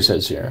Schneider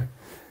says here,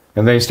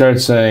 and they start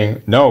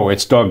saying, no,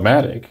 it's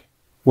dogmatic,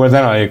 well,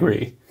 then I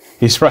agree.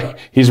 He's right.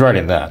 He's right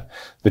in that.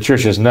 The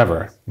Church has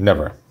never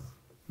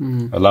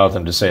allowed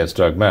them to say it's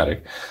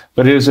dogmatic.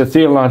 But it is a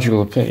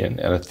theological opinion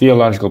and a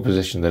theological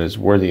position that is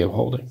worthy of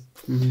holding.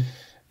 Mm-hmm.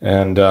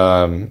 And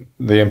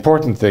the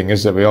important thing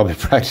is that we all be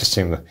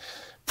practicing the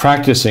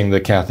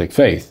Catholic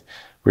faith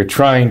we're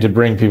trying to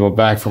bring people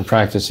back from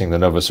practicing the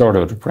Novus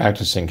Ordo to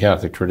practicing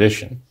Catholic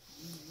tradition,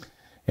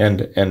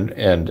 and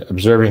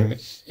observing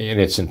in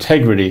its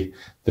integrity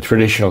the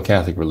traditional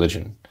Catholic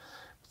religion,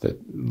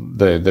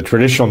 the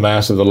traditional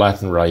Mass of the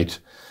Latin Rite,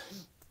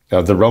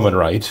 of the Roman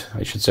Rite,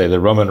 I should say, the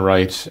Roman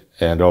Rite,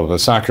 and all the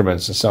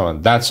sacraments and so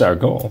on. That's our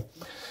goal.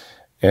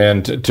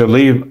 And to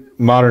leave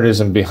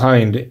modernism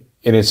behind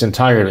in its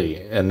entirety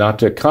and not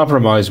to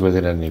compromise with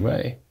it in any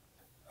way.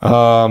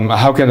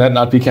 How can that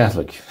not be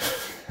Catholic?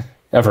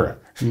 Ever,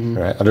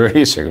 right? Under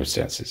any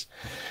circumstances.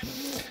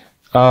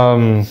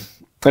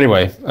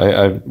 Anyway,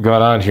 I've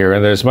gone on here,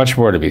 and there's much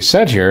more to be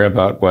said here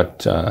about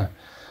what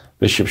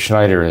Bishop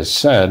Schneider has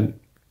said,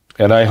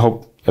 and I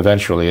hope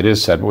eventually it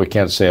is said, but we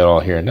can't say it all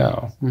here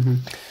now.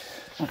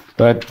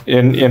 But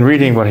in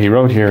reading what he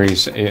wrote here,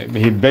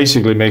 he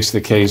basically makes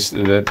the case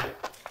that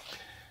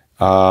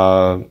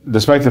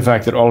despite the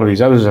fact that all of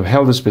these others have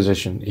held this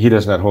position, he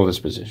does not hold this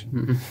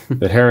position.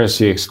 That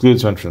heresy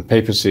excludes one from the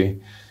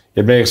papacy.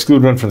 It may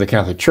exclude one from the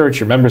Catholic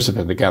Church or membership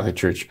of the Catholic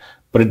Church,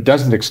 but it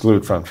doesn't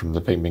exclude one from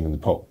the being the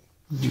Pope.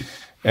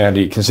 And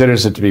he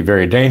considers it to be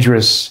very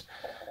dangerous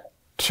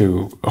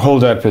to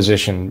hold that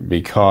position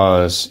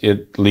because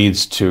it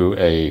leads to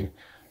a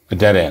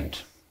dead end,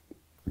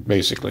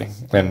 basically,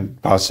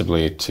 and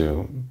possibly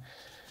to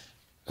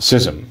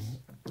schism.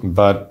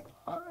 But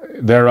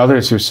there are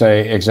others who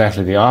say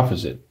exactly the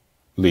opposite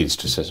leads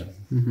to schism.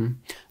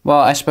 Well,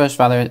 I suppose,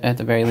 Father, at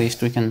the very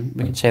least, we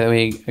can say that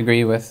we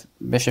agree with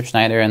Bishop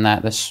Schneider in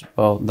that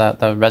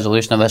the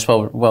resolution of this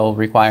will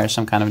require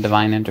some kind of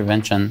divine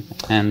intervention,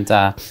 and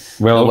the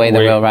way that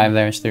we'll arrive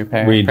there is through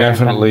prayer. We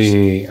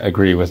definitely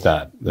agree with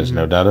that. There's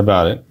no doubt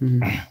about it.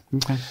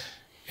 Okay.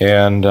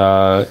 And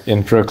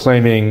in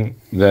proclaiming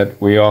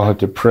that we all have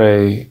to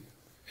pray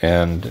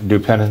and do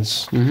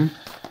penance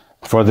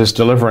for this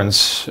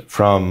deliverance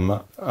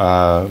from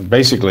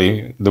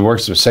basically the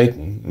works of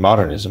Satan,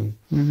 modernism,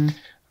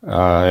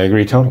 I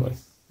agree totally.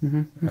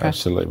 Okay.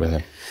 Absolutely with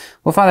him.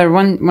 Well, Father,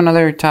 one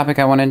other topic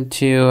I wanted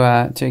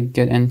to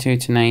get into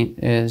tonight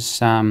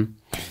is I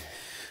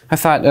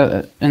thought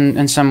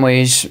in some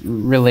ways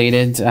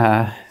related,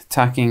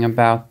 talking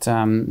about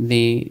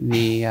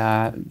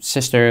the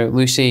Sister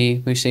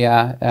Lucia,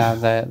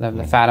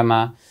 the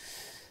Fatima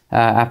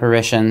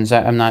apparitions.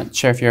 I'm not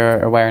sure if you're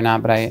aware or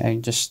not, but I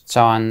just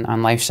saw on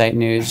LifeSite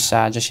News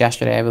just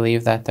yesterday, I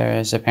believe, that there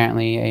is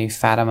apparently a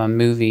Fatima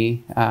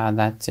movie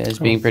that is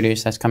being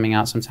produced that's coming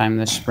out sometime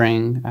this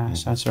spring.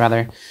 So it's a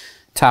rather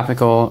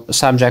topical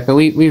subject. But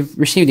we've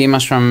received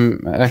emails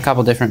from a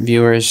couple different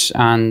viewers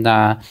on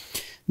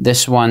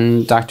this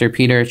one, Dr.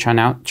 Peter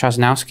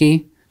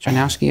Chosnowski,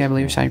 I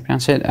believe is how you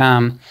pronounce it.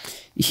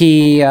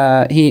 He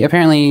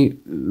apparently,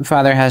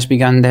 Father, has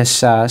begun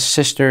this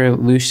Sister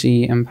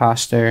Lucy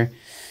Imposter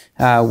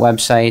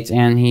website,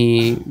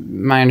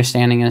 and my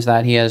understanding is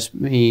that he has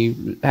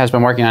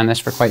been working on this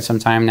for quite some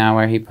time now,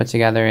 where he put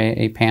together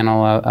a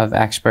panel of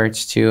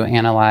experts to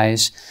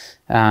analyze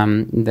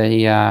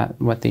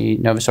what the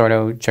Novus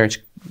Ordo Church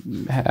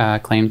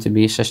claimed to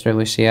be Sister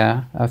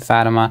Lucia of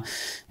Fatima,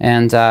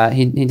 and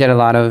he did a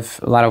lot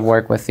of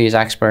work with these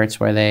experts,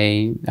 where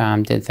they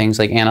did things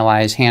like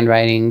analyze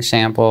handwriting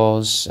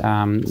samples,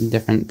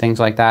 different things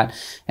like that.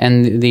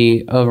 And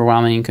the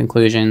overwhelming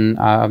conclusion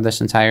of this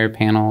entire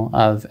panel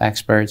of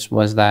experts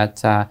was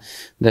that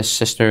this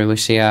Sister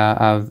Lucia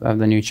of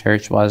the new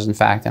church was in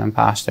fact an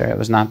imposter. It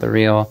was not the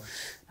real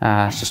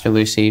Sister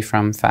Lucy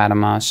from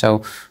Fatima.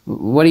 So,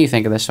 what do you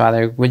think of this,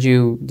 Father? Do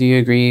you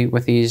agree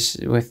with these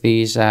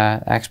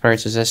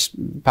experts? Is this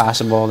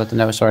possible that the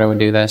Novus Ordo would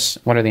do this?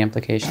 What are the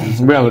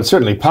implications? Well, it's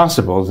certainly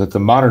possible that the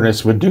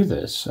modernists would do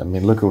this. I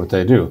mean, look at what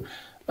they do.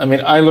 I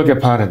mean, I look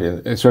upon it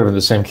in sort of in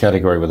the same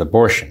category with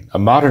abortion.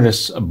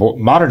 Modernists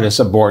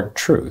abort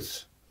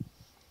truth.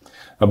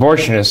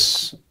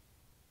 Abortionists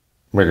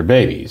murder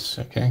babies.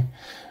 Okay,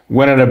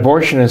 when an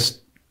abortionist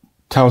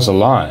tells a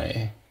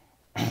lie,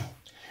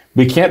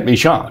 we can't be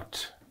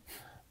shocked.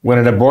 When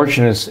an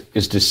abortionist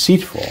is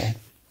deceitful,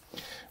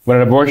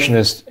 when an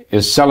abortionist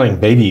is selling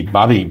baby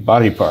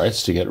body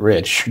parts to get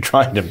rich,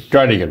 trying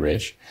to get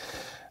rich,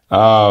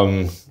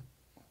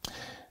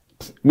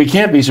 we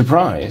can't be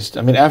surprised.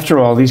 I mean, after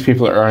all, these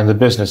people are in the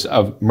business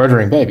of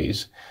murdering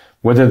babies,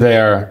 whether they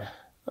are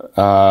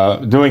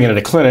doing it at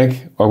a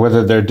clinic or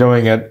whether they're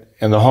doing it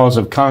in the halls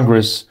of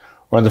Congress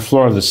or on the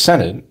floor of the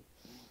Senate.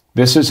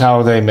 This is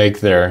how they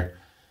make their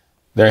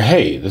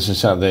hay. This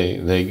is how they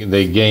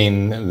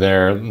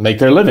make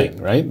their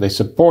living, right? They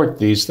support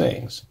these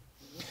things.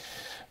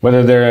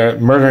 Whether they're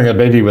murdering a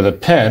baby with a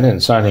pen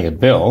and signing a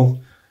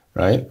bill,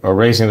 right? Or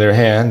raising their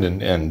hand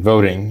and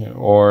voting,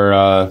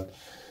 or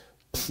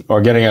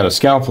getting out a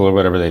scalpel or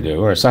whatever they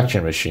do, or a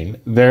suction machine,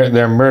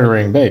 they're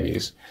murdering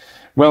babies.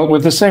 Well,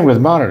 with the same with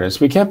modernists,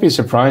 we can't be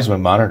surprised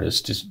when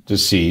modernists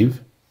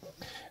deceive.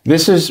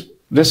 This is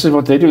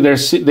what they do.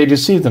 They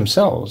deceive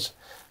themselves.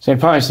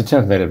 St. Pius X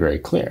made it very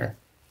clear.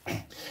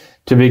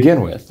 To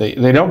begin with,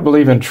 they don't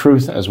believe in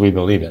truth as we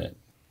believe in it.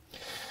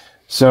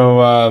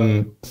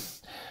 So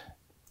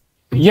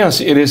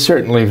Yes, it is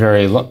certainly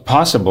very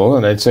possible,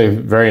 and I'd say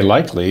very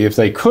likely, if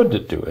they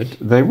could do it,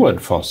 they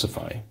would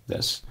falsify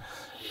this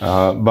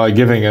by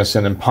giving us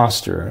an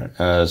impostor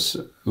as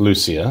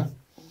Lucia,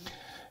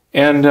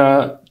 and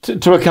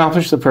to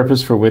accomplish the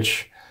purpose for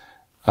which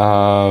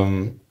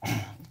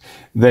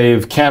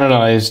they've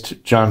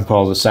canonized John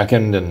Paul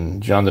II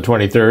and John the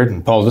 23rd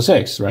and Paul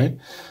VI, right?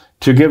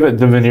 To give it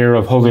the veneer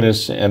of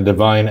holiness and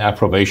divine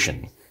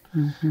approbation.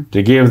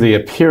 To give the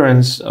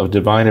appearance of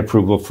divine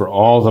approval for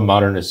all the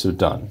modernists have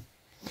done.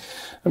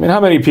 I mean, how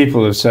many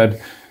people have said,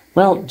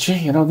 well,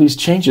 gee, these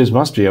changes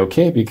must be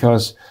okay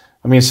because,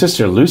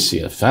 Sister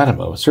Lucia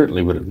Fatima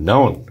certainly would have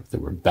known if they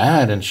were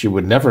bad and she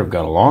would never have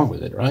got along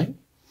with it, right?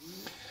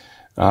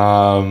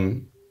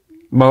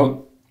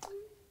 Well,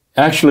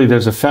 actually,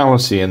 there's a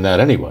fallacy in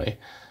that anyway.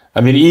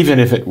 Even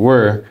if it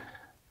were,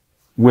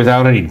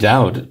 without any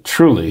doubt,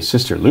 truly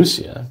Sister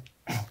Lucia,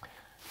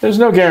 there's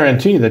no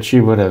guarantee that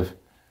she would have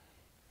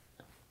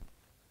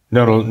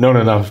known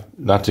enough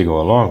not to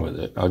go along with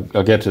it.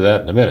 I'll get to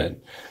that in a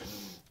minute.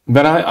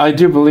 But I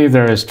do believe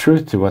there is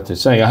truth to what they're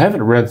saying. I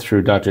haven't read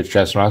through Dr.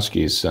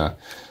 Chasnovsky's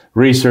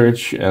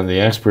research and the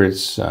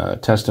experts'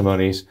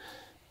 testimonies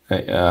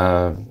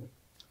to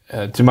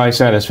my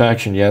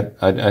satisfaction yet.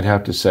 I'd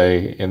have to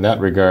say, in that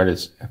regard,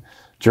 it's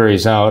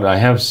jury's out. I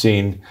have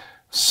seen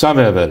some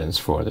evidence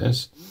for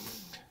this,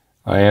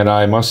 and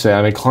I must say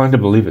I'm inclined to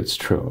believe it's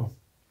true.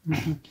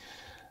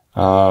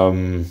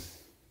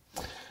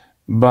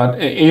 But,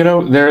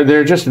 there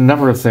are just a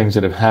number of things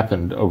that have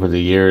happened over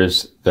the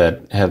years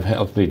that have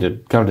helped me to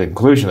come to the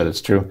conclusion that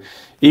it's true,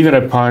 even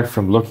apart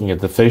from looking at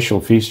the facial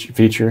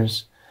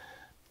features,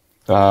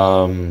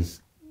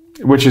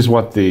 which is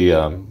what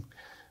the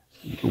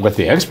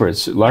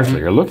experts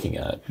largely are looking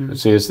at.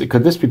 See,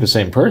 could this be the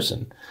same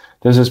person?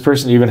 Does this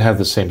person even have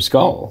the same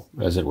skull,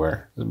 as it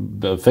were,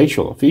 the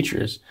facial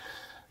features?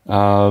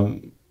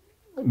 The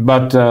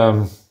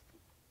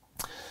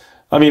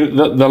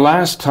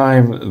last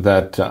time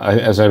that,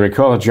 as I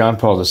recall, John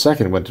Paul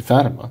II went to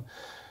Fatima,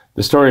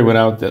 the story went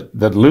out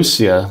that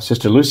Lucia,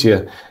 Sister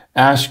Lucia,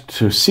 asked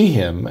to see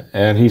him,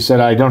 and he said,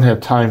 I don't have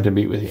time to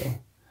meet with you.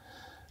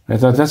 And I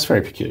thought, that's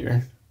very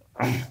peculiar.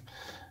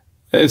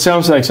 It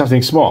sounds like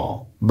something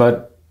small,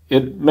 but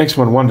it makes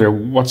one wonder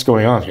what's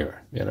going on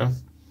here,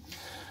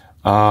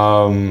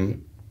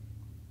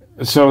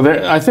 So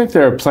I think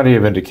there are plenty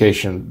of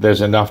indication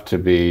there's enough to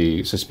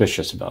be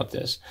suspicious about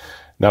this.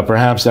 Now,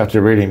 perhaps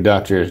after reading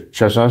Dr.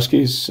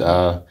 Chasnovsky's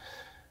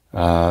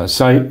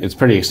site, it's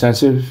pretty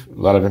extensive, a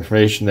lot of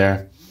information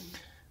there.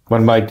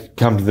 One might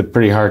come to the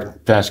pretty hard,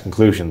 fast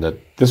conclusion that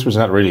this was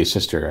not really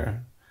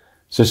Sister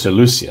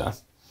Lucia.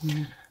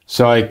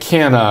 So I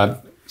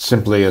cannot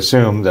simply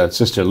assume that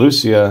Sister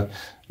Lucia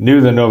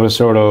knew the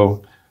Novus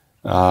Ordo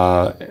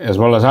as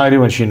well as I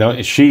do, and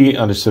she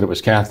understood it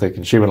was Catholic,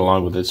 and she went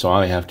along with it, so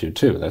I have to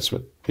too. That's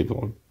what people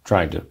are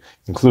trying to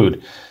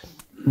conclude.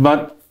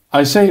 But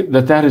I say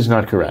that is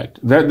not correct.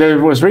 There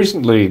was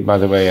recently, by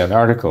the way, an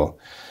article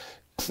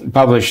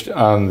published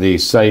on the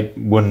site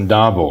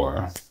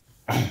Wundarbar.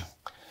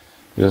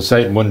 The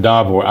site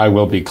Wundarbar, I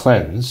Will Be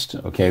Cleansed.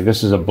 Okay,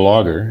 this is a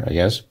blogger, I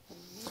guess.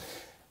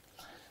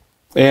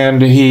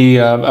 And he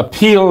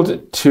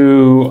appealed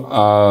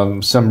to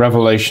some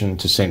revelation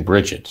to St.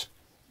 Bridget,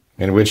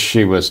 in which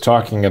she was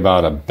talking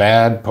about a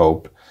bad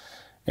pope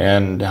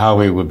and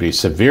how he would be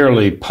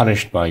severely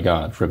punished by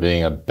God for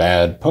being a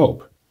bad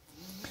pope.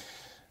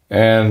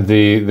 And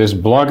this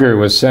blogger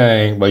was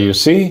saying, well, you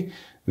see,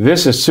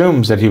 this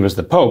assumes that he was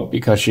the Pope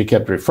because she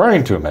kept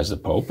referring to him as the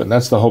Pope, and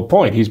that's the whole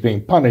point. He's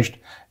being punished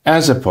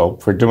as a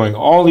Pope for doing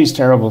all these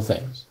terrible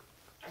things.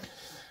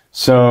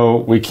 So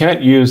we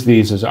can't use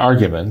these as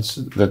arguments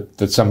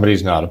that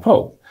somebody's not a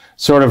Pope.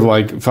 Sort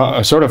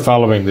of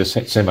following this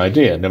same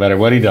idea. No matter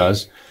what he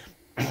does,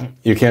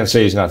 you can't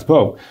say he's not the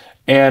Pope.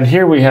 And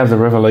here we have the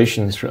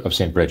revelations of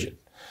St.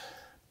 Bridget.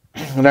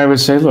 And I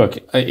would say, look,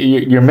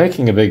 you're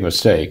making a big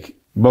mistake,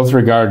 both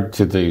regard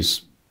to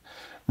these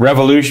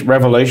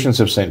revelations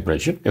of St.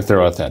 Bridget, if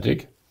they're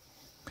authentic,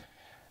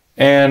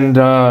 and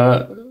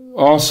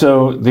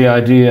also the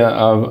idea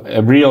of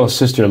a real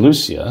Sister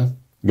Lucia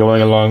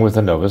going along with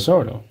the Novus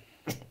Ordo.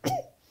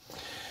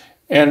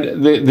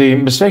 And the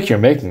mistake you're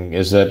making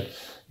is that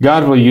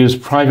God will use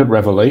private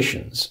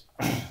revelations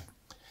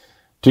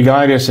to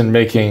guide us in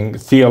making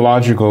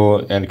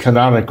theological and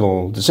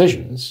canonical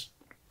decisions.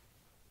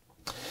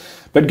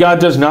 But God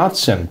does not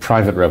send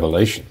private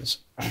revelations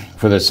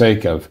for the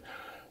sake of,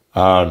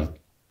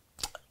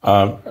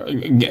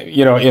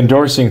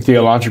 endorsing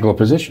theological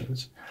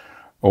positions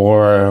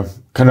or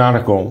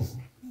canonical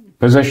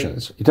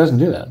positions. He doesn't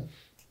do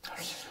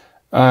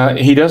that.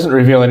 He doesn't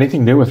reveal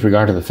anything new with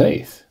regard to the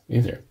faith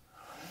either.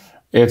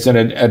 It's an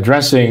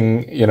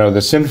addressing,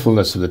 the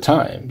sinfulness of the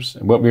times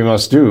and what we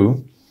must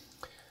do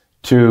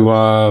to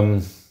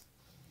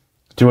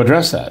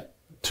address that,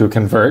 to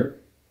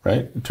convert,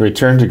 right, to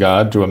return to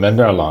God, to amend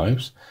our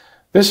lives.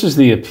 This is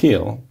the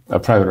appeal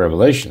of private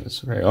revelations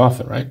very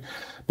often, right?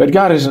 But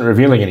God isn't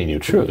revealing any new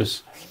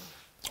truths.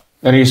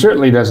 And he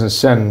certainly doesn't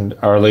send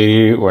Our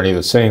Lady or any of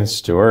the saints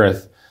to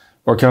earth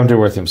or come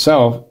to earth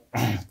himself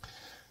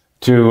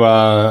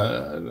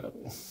to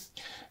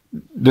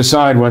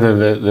decide whether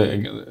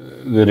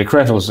the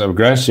decretals of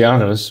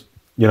Gratianus,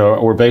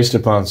 were based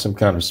upon some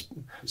kind of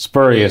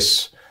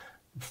spurious,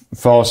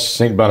 false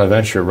St.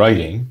 Bonaventure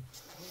writing,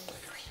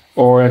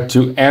 or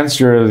to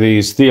answer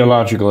these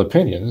theological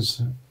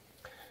opinions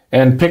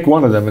and pick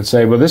one of them and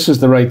say, well, this is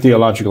the right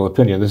theological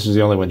opinion, this is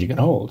the only one you can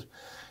hold.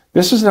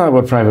 This is not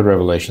what private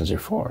revelations are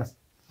for.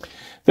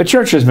 The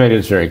Church has made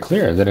it very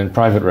clear that in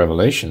private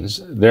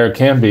revelations there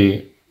can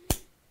be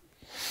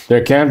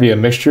a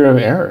mixture of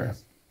error.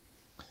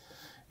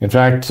 In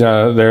fact,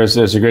 there's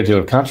a great deal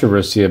of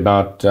controversy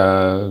about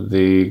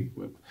the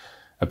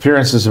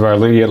appearances of Our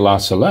Lady at La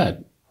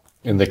Salette,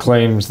 and the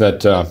claims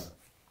that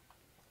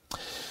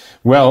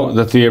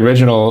that the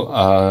original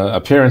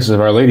appearances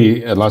of Our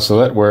Lady at La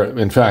Salette were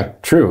in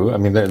fact true. I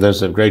mean,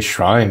 there's a great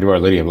shrine to Our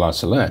Lady of La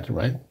Salette,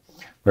 right,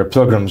 where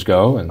pilgrims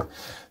go, and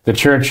the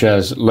Church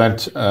has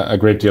lent a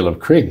great deal of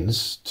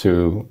credence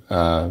to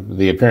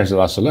the appearance of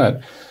La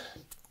Salette.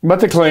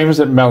 But the claims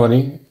that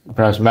Melanie,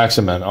 perhaps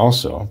Maximin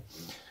also,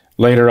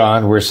 later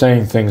on were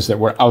saying things that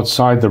were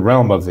outside the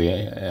realm of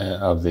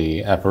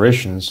the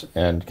apparitions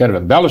and kind of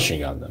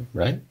embellishing on them,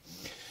 right,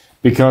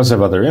 because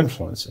of other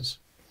influences.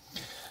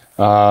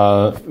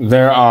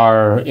 There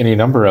are any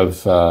number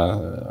of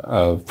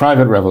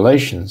private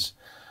revelations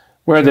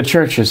where the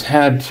Church has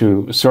had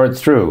to sort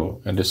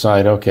through and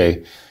decide,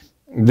 okay,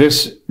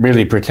 this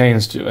really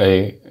pertains to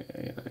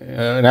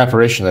an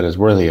apparition that is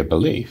worthy of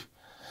belief.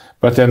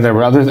 But then there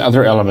were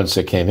other elements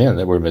that came in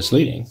that were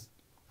misleading.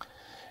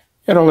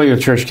 And only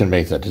the Church can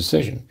make that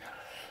decision.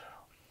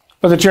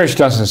 But the Church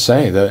doesn't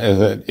say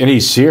that any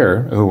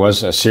seer who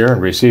was a seer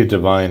and received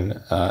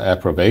divine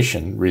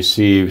approbation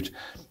received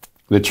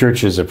the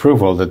Church's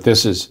approval that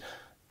this is,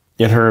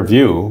 in her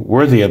view,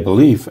 worthy of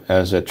belief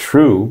as a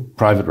true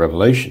private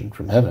revelation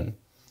from heaven,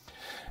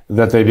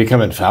 that they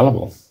become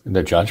infallible in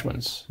their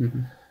judgments.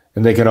 Mm-hmm.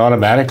 And they can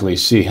automatically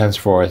see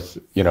henceforth,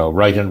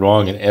 right and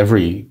wrong in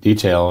every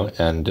detail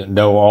and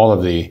know all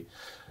of the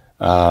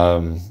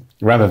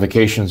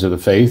ramifications of the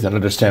faith and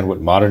understand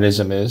what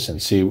modernism is and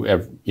see,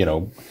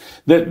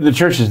 the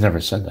Church has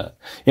never said that.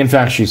 In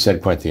fact, she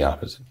said quite the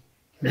opposite.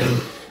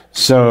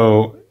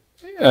 So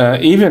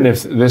even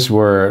if this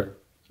were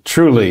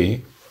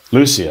truly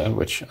Lucia,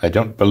 which I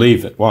don't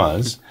believe it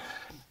was,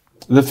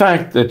 the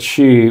fact that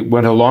she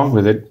went along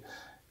with it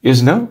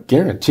is no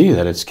guarantee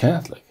that it's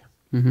Catholic.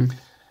 Mm-hmm.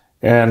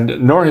 And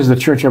nor has the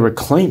Church ever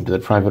claimed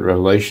that private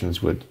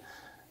revelations would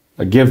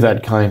give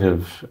that kind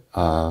of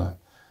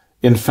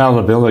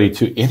infallibility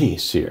to any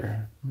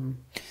seer.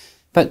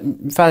 But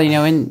Father,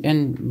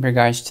 in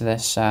regards to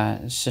this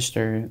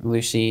Sister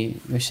Lucia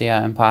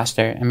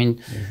impostor, I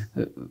mean,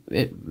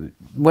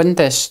 wouldn't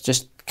this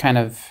just kind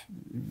of,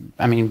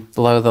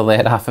 blow the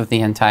lid off of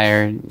the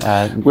entire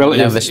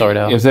Novus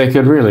Ordo? If they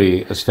could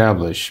really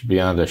establish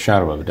beyond a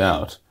shadow of a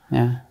doubt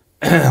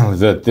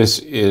that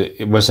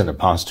it was an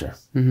impostor,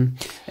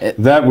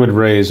 that would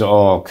raise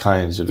all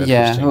kinds of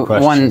interesting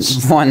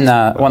questions. One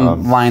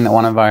line that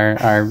one of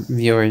our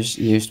viewers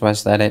used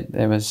was that it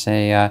was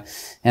an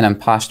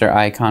impostor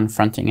icon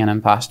fronting an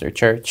impostor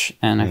church,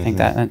 and I think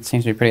that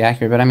seems to be pretty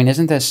accurate. But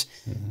isn't this,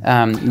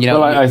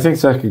 Well, I think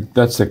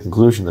that's the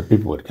conclusion that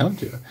people would come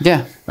to.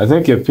 Yeah. I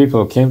think if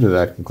people came to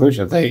that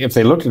conclusion, if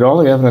they looked at all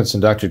the evidence in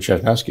Dr.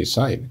 Chesnowski's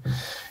site,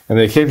 and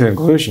they came to the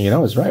conclusion,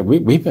 it's right,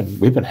 we've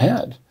been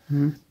had.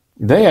 Mm-hmm.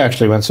 They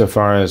actually went so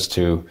far as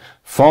to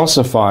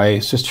falsify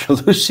Sister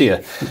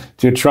Lucia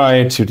to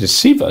try to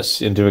deceive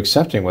us into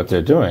accepting what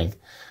they're doing.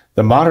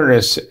 The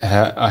modernists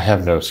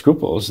have no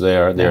scruples. They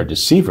are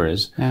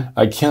deceivers. Yeah.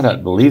 I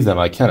cannot believe them.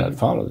 I cannot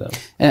follow them.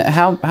 And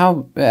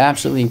how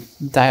absolutely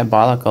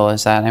diabolical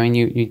is that?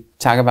 You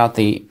talk about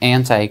the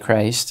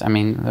Antichrist.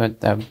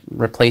 The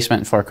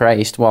replacement for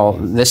Christ. Well,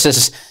 this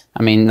is,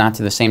 not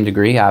to the same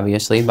degree,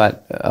 obviously,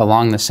 but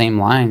along the same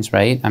lines,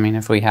 right?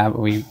 If we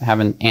have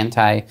an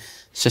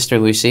Sister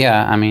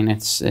Lucia,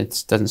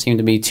 it doesn't seem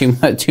to be too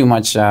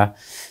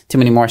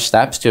many more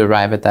steps to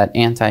arrive at that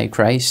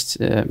Antichrist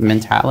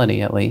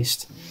mentality, at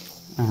least.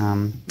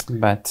 I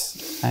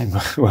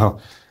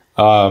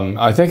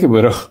think it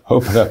would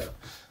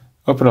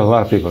open a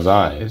lot of people's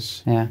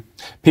eyes. Yeah.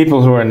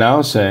 People who are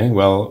now saying,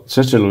 well,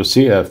 Sister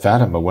Lucia of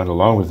Fatima went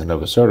along with the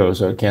Novus Ordo,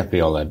 so it can't be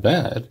all that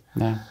bad.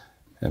 Yeah.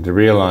 And to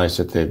realize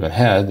that they've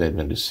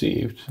been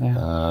deceived,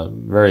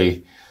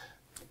 very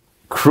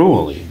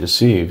cruelly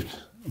deceived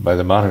by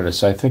the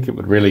modernists. I think it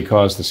would really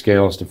cause the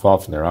scales to fall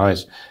from their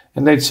eyes,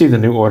 and they'd see the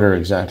new order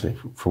exactly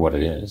for what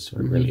it is,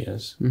 what it really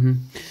is. Mm-hmm.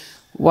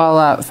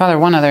 Well, Father,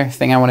 one other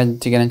thing I wanted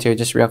to get into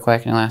just real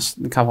quick in the last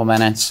couple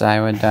minutes.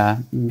 I would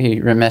be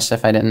remiss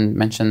if I didn't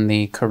mention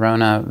the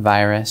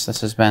coronavirus.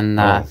 This has been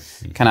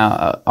kind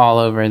of all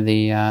over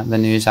the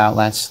news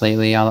outlets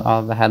lately.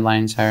 All the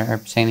headlines are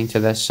pertaining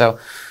to this. So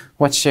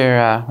what's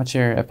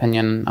your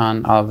opinion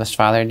on all of this,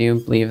 Father? Do you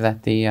believe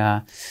that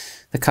the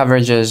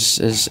coverage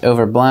is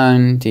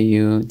overblown? Do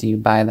you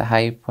buy the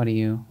hype? What do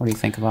you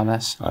think about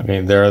this?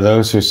 There are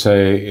those who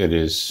say it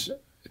is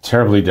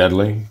terribly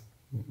deadly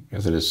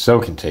because it is so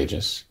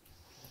contagious.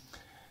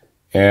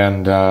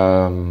 And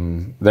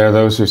there are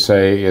those who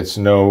say it's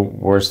no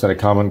worse than a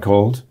common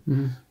cold,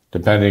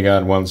 depending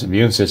on one's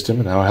immune system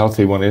and how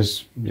healthy one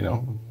is,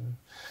 in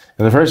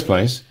the first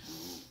place.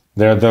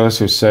 There are those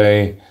who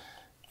say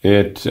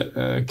it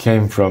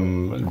came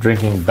from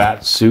drinking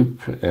bat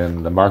soup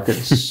in the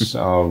markets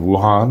of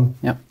Wuhan.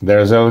 Yep.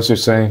 There's those who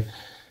say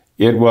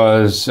it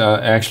was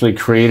actually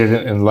created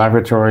in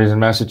laboratories in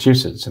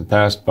Massachusetts and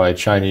passed by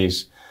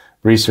Chinese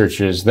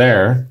researchers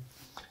there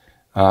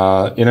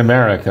in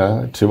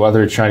America to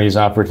other Chinese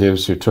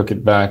operatives who took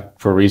it back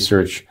for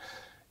research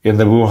in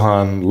the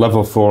Wuhan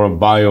Level 4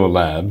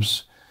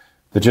 biolabs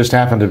that just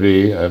happened to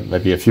be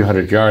maybe a few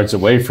hundred yards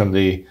away from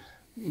the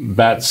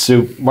bat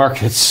soup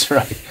markets,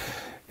 right?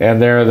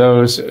 And there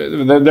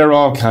are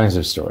all kinds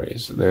of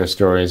stories. There are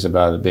stories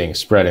about it being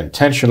spread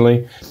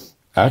intentionally.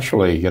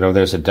 Actually,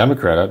 there's a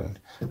Democrat,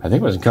 I think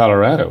it was in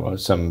Colorado,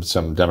 some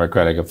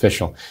Democratic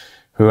official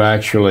who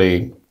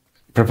actually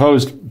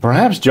proposed,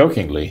 perhaps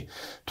jokingly,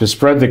 to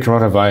spread the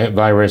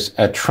coronavirus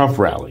at Trump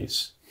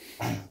rallies.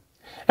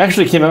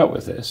 Actually came out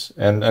with this.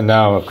 And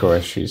now, of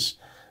course, she's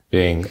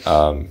being,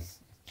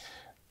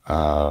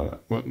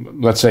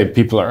 let's say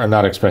people are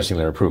not expressing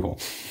their approval,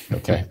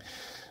 okay?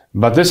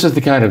 But this is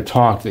the kind of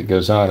talk that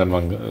goes on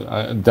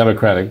among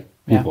Democratic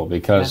people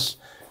because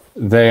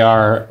they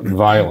are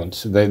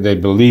violent. They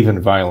believe in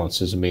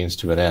violence as a means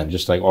to an end,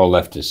 just like all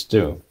leftists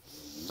do.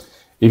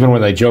 Even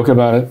when they joke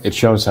about it, it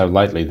shows how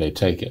lightly they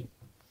take it.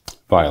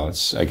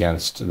 Violence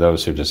against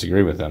those who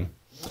disagree with them.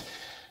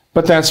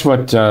 But that's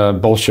what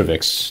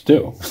Bolsheviks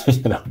do,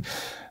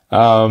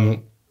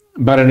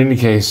 But in any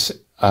case,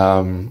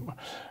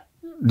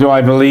 do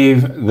I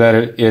believe that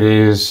it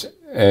is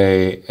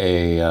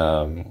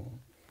an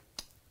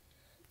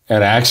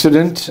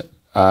accident?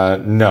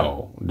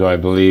 No. Do I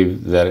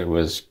believe that it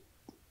was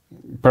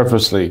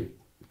purposely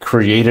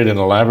created in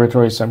a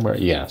laboratory somewhere?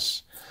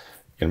 Yes.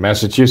 In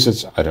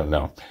Massachusetts, I don't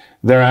know.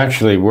 There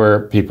actually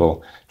were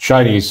people,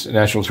 Chinese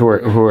nationals, who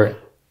were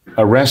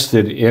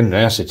arrested in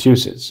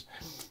Massachusetts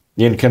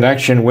in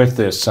connection with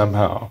this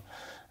somehow.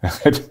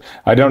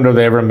 I don't know if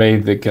they ever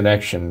made the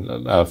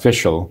connection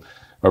official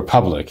or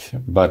public,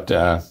 but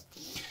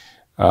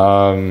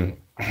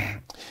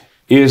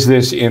is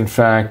this in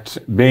fact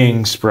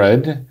being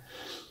spread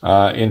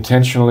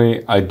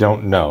intentionally? I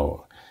don't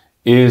know.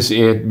 Is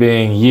it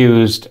being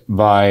used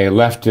by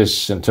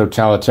leftists and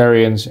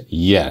totalitarians?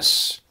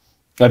 Yes.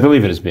 I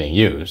believe it is being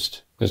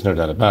used. There's no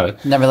doubt about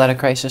it. Never let a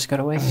crisis go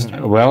to waste.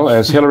 Well,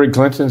 as Hillary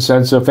Clinton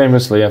said so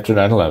famously after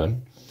 9/11,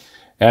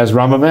 as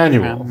Rahm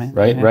Emanuel,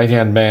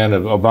 right-hand man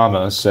of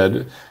Obama,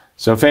 said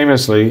so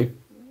famously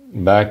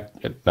back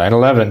at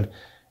 9/11,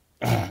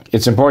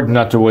 it's important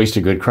not to waste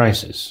a good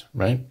crisis,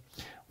 right?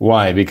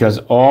 Why? Because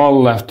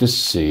all leftists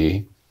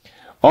see,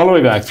 all the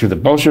way back through the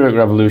Bolshevik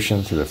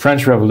Revolution, through the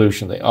French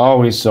Revolution, they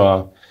always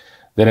saw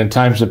that in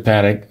times of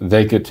panic,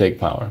 they could take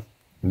power.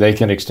 They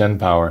can extend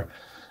power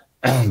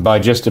by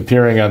just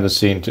appearing on the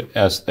scene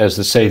as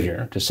the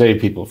savior, to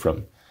save people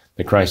from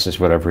the crisis,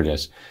 whatever it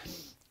is.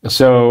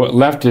 So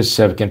leftists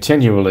have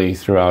continually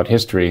throughout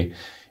history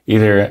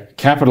either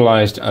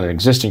capitalized on an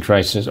existing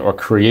crisis or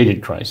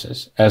created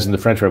crisis, as in the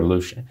French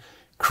Revolution,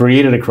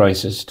 created a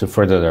crisis to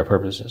further their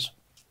purposes.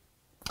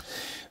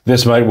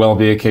 This might well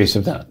be a case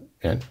of that.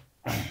 And,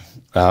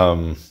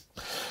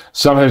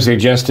 some have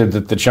suggested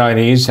that the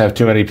Chinese have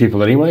too many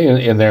people anyway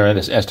in their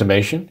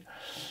estimation.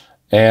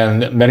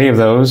 And many of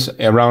those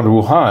around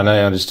Wuhan, I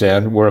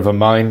understand, were of a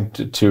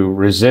mind to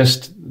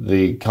resist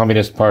the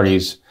Communist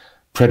Party's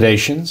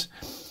predations.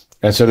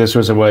 And so this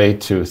was a way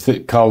to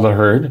cull the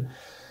herd.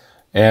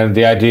 And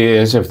the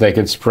idea is if they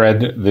could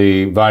spread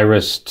the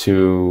virus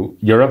to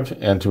Europe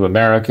and to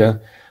America,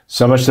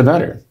 so much the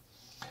better.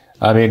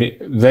 I mean,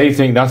 they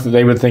think nothing.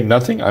 They would think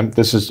nothing.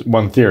 This is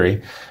one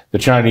theory. The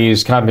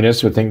Chinese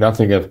communists would think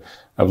nothing of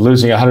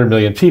losing 100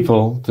 million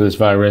people to this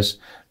virus.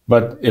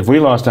 But if we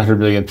lost 100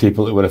 million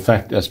people, it would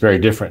affect us very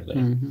differently.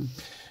 Mm-hmm.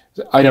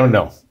 I don't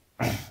know.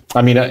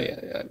 I mean,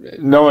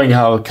 knowing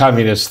how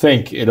communists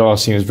think, it all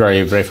seems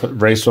very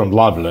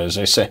vraisemblable, as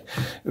I say.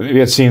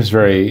 It seems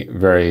very,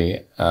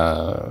 very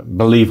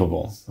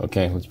believable.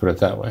 Okay, let's put it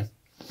that way.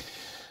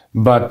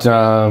 But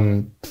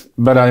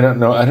I don't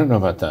know. I don't know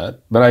about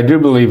that. But I do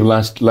believe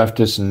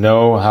leftists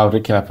know how to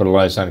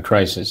capitalize on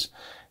crisis,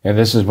 and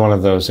this is one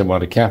of those they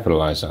want to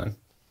capitalize on.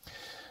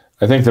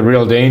 I think the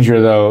real danger,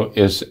 though,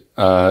 is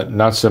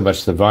not so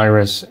much the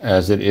virus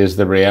as it is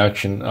the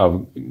reaction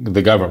of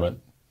the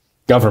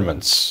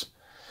governments,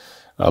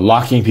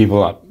 locking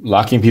people up,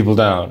 locking people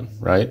down,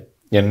 right?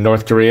 In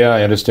North Korea,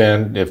 I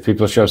understand if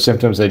people show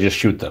symptoms, they just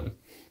shoot them,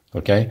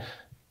 okay?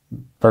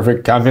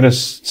 Perfect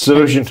communist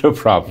solution to a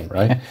problem,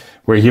 right?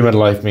 Where human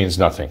life means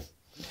nothing.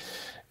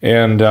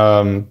 And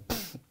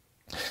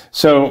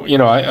so,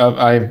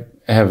 I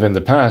have in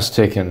the past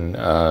taken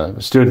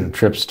student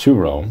trips to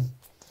Rome.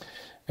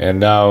 And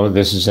now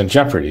this is in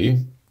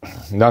jeopardy,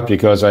 not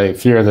because I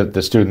fear that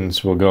the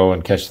students will go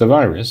and catch the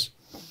virus.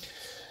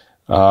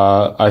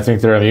 I think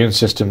their immune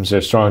systems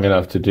are strong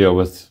enough to deal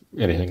with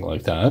anything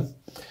like that.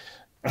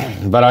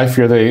 But I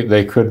fear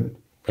they could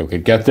We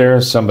could get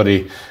there,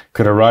 somebody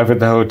could arrive at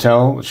the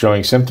hotel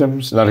showing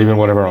symptoms, not even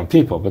one of our own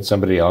people, but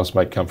somebody else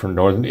might come from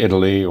northern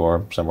Italy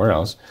or somewhere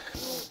else.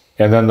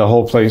 And then the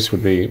whole place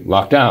would be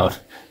locked out,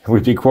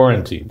 we'd be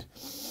quarantined.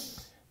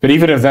 But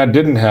even if that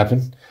didn't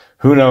happen,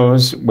 who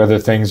knows whether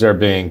things are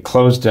being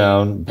closed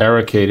down,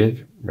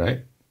 barricaded,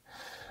 right?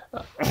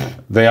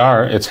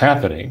 It's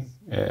happening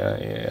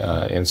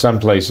in some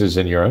places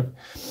in Europe.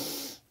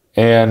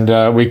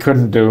 And we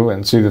couldn't do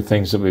and see the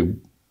things that we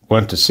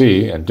want to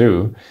see and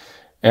do.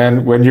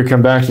 And when you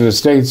come back to the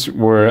States,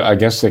 we're, I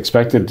guess,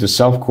 expected to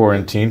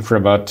self-quarantine for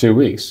about 2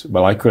 weeks.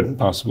 Well, I couldn't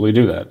possibly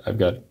do that. I've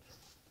got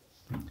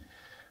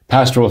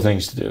pastoral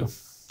things to do,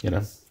 you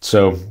know.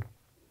 So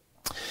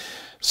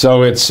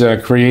it's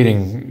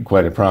creating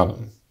quite a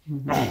problem.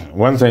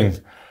 One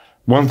thing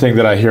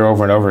that I hear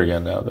over and over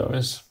again now, though,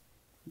 is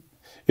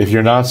if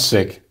you're not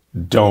sick,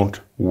 don't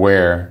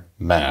wear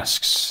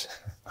masks.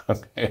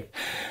 Okay.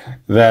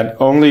 That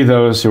only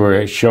those who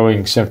are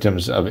showing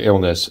symptoms of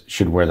illness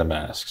should wear the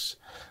masks.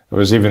 I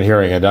was even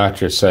hearing a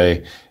doctor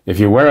say, if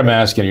you wear a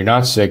mask and you're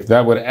not sick,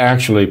 that would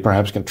actually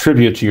perhaps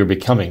contribute to your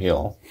becoming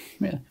ill.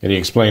 Yeah. And he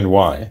explained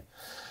why.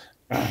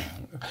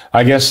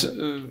 I guess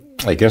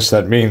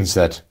that means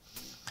that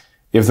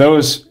if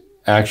those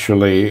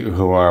actually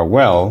who are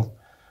well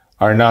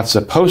are not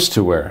supposed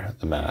to wear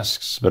the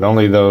masks, but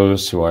only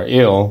those who are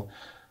ill,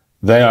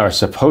 they are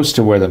supposed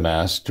to wear the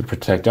mask to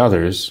protect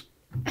others,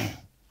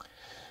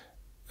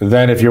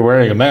 then if you're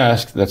wearing a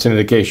mask, that's an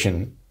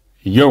indication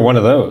you're one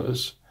of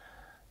those.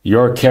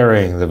 You're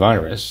carrying the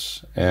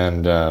virus,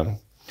 and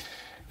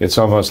it's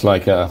almost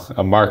like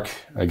a mark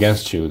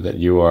against you that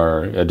you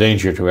are a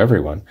danger to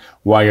everyone.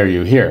 Why are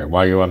you here?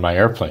 Why are you on my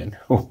airplane?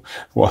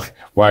 Why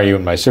are you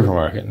in my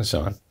supermarket, and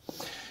so on?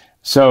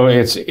 So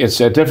it's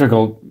a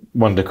difficult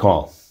one to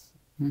call.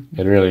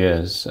 It really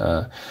is.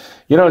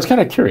 You know, it's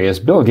kind of curious.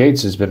 Bill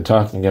Gates has been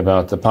talking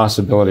about the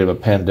possibility of a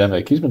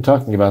pandemic. He's been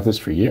talking about this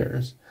for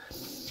years.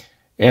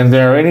 And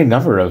there are any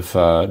number of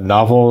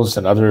novels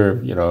and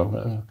other,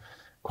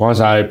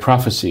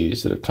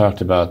 quasi-prophecies that have talked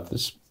about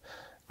this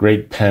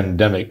great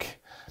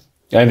pandemic.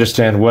 I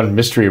understand one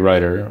mystery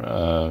writer,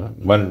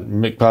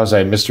 one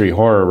quasi-mystery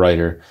horror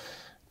writer,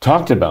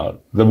 talked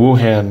about a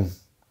Wuhan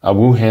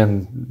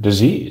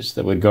disease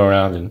that would go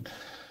around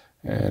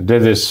and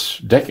did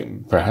this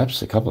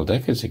perhaps a couple of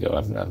decades ago.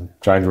 I'm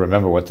trying to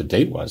remember what the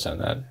date was on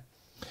that.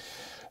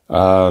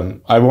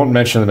 I won't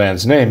mention the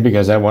man's name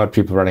because I want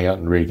people running out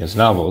and reading his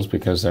novels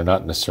because they're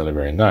not necessarily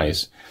very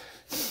nice.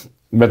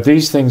 But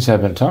these things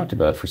have been talked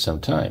about for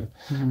some time.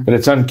 Mm-hmm. But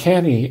it's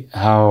uncanny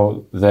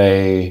how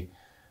they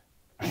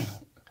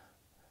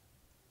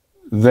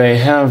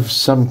have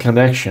some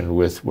connection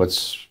with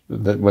what's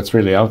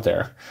really out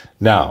there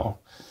now.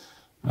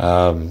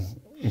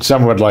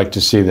 Some would like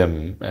to see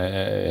them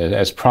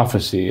as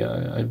prophecy.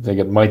 I think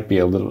it might be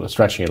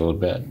stretching it a little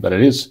bit, but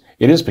it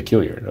is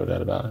peculiar, no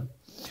doubt about it.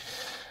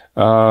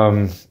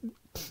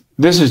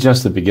 This is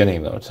just the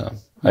beginning, though, Tom.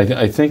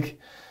 I think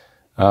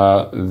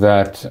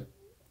that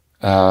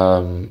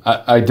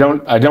I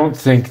don't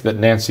think that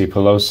Nancy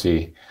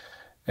Pelosi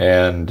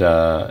and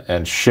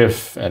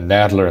Schiff and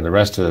Nadler and the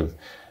rest of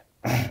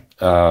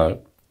them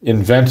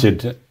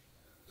invented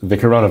the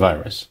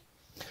coronavirus.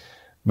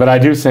 But I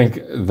do think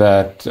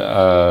that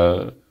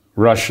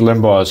Rush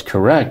Limbaugh is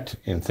correct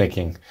in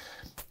thinking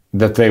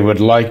that they would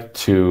like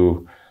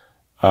to,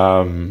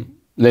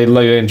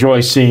 they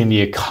enjoy seeing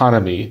the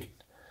economy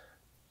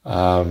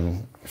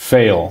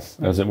fail,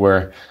 as it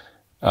were,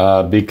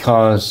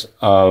 because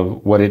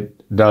of what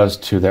it does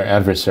to their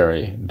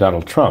adversary,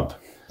 Donald Trump.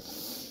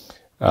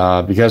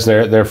 Because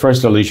their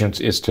first allegiance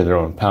is to their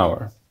own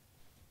power.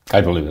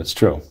 I believe that's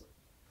true.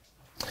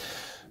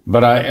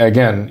 But I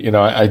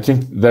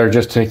think they're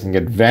just taking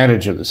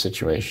advantage of the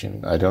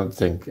situation. I don't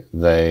think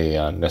they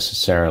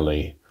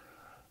necessarily,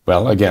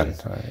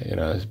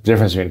 the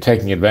difference between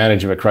taking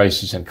advantage of a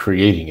crisis and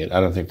creating it. I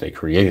don't think they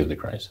created the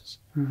crisis.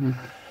 Mm-hmm.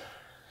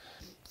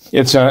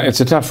 It's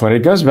a tough one.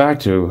 It goes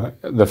back to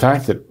the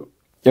fact that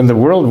in the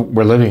world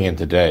we're living in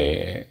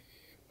today,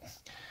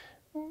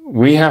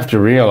 we have to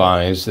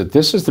realize that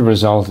this is the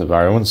result of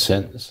our own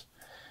sins.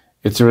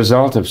 It's a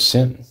result of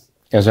sin.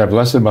 As our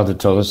Blessed Mother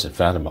told us at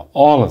Fatima,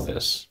 all of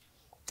this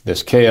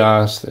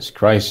chaos, this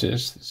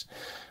crisis,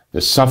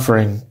 this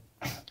suffering,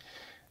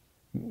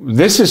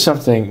 this is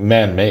something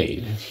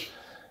man-made.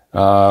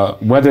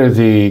 Whether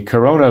the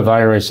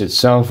coronavirus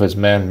itself is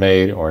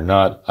man-made or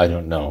not, I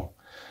don't know.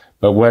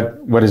 But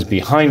what is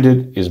behind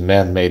it is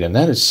man-made, and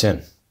that is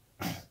sin.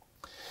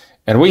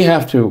 And we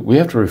have to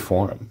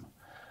reform.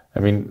 I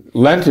mean,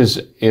 Lent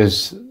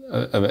is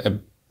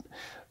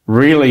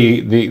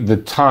really the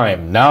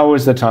time. Now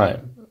is the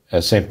time.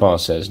 As St. Paul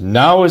says,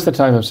 now is the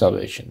time of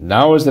salvation.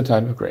 Now is the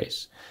time of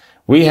grace.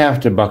 We have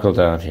to buckle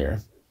down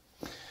here.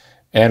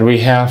 And we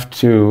have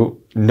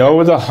to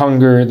know the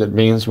hunger that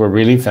means we're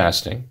really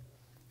fasting.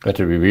 We have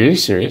to be really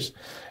serious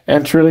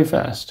and truly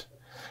fast.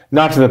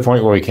 Not to the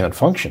point where we can't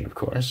function, of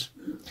course,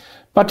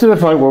 but to the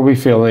point where we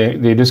feel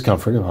the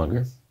discomfort of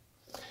hunger.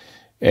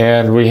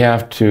 And we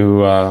have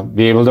to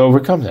be able to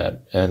overcome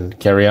that and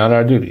carry on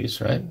our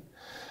duties, right?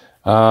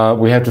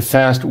 We have to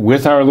fast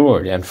with our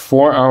Lord and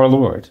for our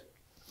Lord.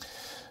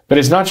 But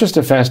it's not just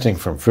a fasting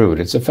from food.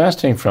 It's a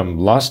fasting from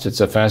lust.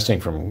 It's a fasting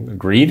from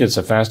greed. It's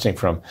a fasting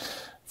from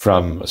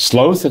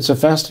sloth. It's a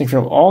fasting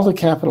from all the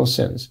capital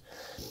sins.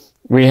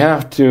 We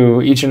have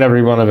to, each and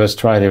every one of us,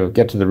 try to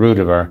get to the root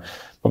of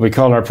what we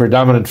call our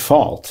predominant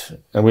fault.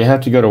 And we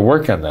have to go to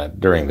work on that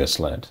during this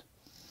Lent.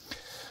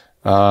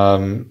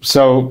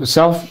 So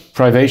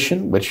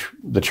self-privation, which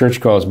the church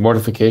calls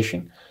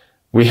mortification,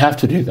 we have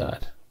to do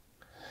that.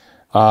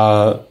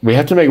 We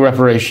have to make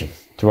reparation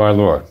to our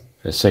Lord,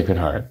 His Sacred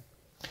Heart,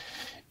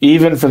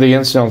 even for the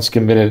insults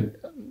committed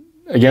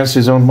against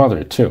His own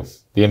mother, too,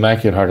 the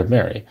Immaculate Heart of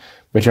Mary,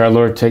 which our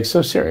Lord takes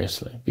so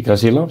seriously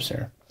because He loves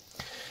her.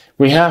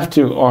 We have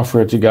to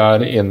offer to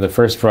God in the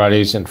First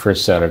Fridays and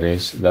First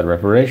Saturdays that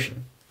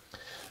reparation.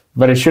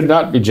 But it should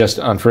not be just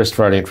on First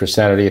Friday and First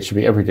Saturday. It should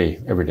be every day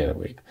of the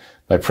week.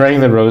 By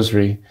praying the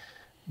rosary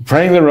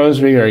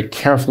very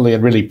carefully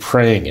and really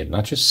praying it,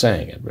 not just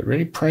saying it, but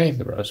really praying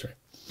the rosary.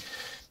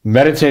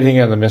 Meditating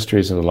on the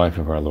mysteries of the life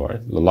of our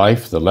Lord, the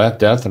life, the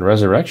death, and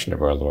resurrection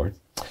of our Lord,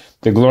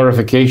 the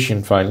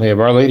glorification, finally,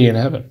 of Our Lady in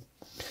heaven.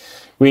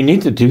 We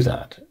need to do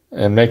that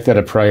and make that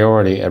a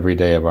priority every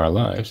day of our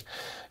lives.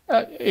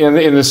 In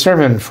the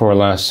sermon for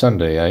last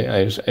Sunday,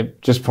 I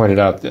just pointed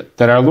out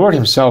that our Lord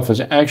Himself has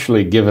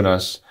actually given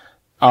us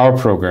our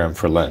program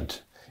for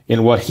Lent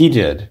in what He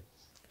did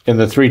in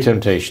the three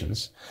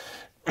temptations.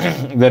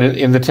 That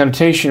in the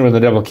temptation when the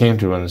devil came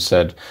to him and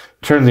said,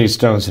 "Turn these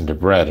stones into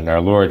bread," and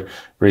our Lord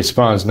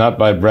responds, "Not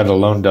by bread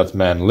alone doth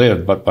man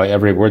live, but by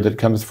every word that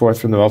cometh forth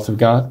from the mouth of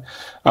God."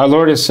 Our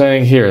Lord is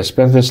saying here,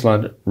 spend this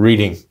Lent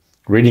reading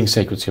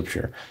sacred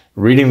scripture,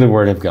 reading the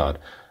Word of God.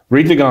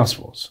 Read the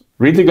Gospels.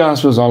 Read the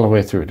Gospels all the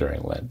way through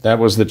during Lent. That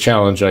was the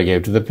challenge I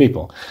gave to the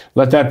people.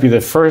 Let that be the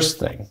first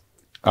thing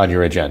on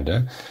your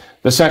agenda.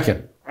 The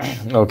second,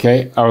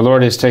 okay, our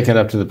Lord is taken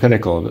up to the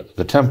pinnacle of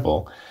the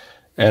temple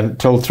and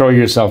told, throw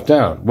yourself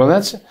down. Well,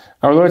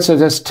 our Lord says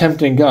that's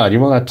tempting God. You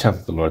will not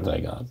tempt the Lord thy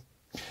God.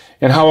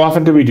 And how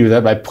often do we do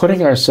that? By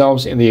putting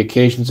ourselves in the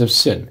occasions of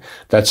sin.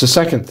 That's the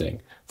second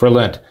thing for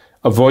Lent.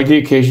 Avoid the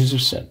occasions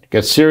of sin.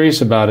 Get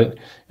serious about it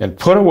and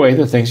put away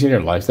the things in your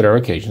life that are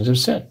occasions of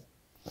sin.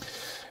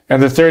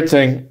 And the third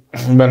thing,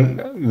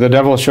 when the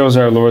devil shows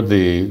our Lord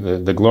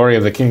the glory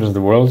of the kingdoms of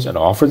the world and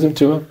offers them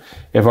to Him,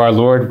 if our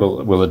Lord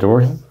will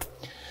adore Him.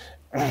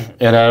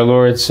 And our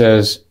Lord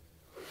says,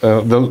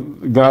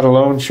 God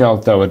alone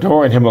shalt thou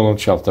adore, and Him alone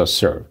shalt thou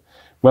serve.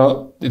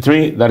 Well,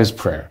 that is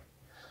prayer.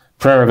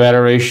 Prayer of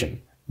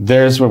adoration.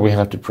 There's where we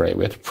have to pray.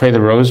 We have to pray the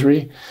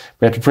rosary.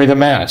 We have to pray the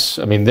Mass.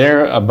 I mean,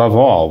 there, above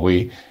all,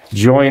 we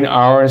join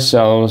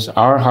ourselves,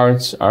 our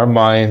hearts, our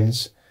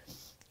minds.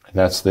 And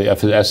that's the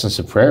essence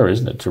of prayer,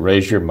 isn't it? To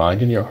raise your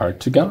mind and your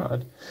heart to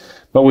God.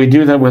 But we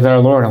do that with our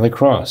Lord on the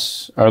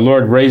cross. Our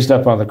Lord raised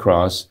up on the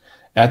cross,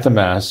 at the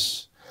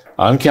Mass,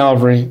 on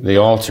Calvary, the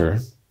altar.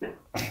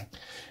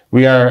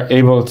 We are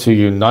able to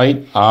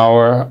unite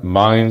our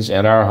minds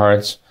and our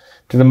hearts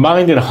to the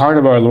mind and heart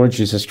of our Lord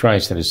Jesus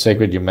Christ and His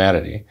sacred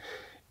humanity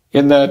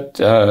in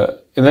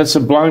that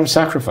sublime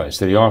sacrifice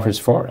that He offers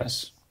for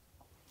us,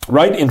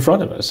 right in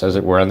front of us, as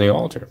it were, on the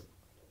altar.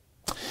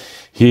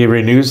 He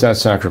renews that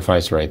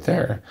sacrifice right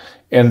there.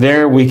 And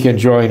there we can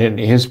join in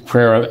His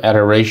prayer of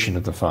adoration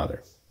of the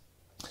Father.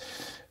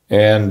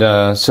 And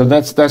so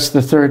that's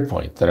the third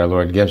point that our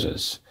Lord gives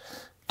us.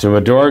 To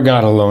adore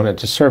God alone and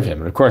to serve Him.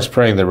 And of course,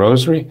 praying the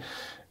rosary,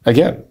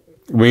 again,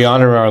 we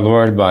honor our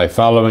Lord by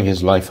following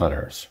His life on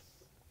earth.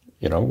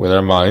 With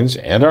our minds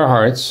and our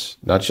hearts,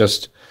 not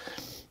just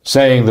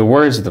saying the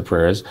words of the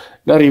prayers,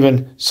 not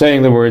even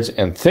saying the words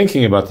and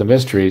thinking about the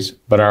mysteries,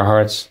 but our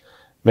hearts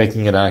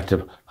making an act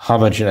of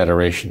homage and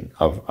adoration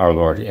of our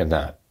Lord in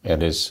that,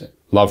 and His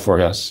love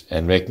for us,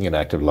 and making an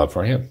act of love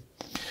for Him.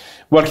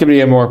 What could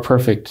be a more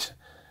perfect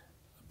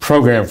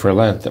program for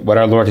Lent than what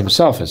our Lord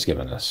Himself has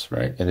given us,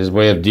 right? In His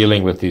way of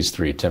dealing with these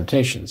three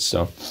temptations.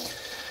 So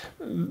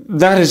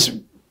that is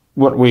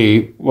what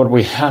we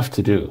have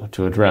to do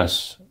to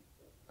address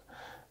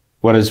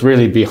what is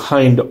really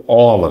behind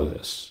all of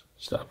this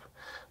stuff.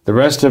 The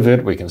rest of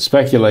it, we can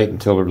speculate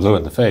until we're blue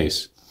in the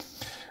face.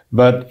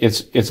 But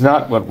it's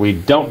not what we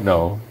don't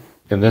know,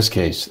 in this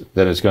case,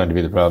 that is going to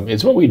be the problem.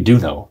 It's what we do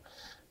know,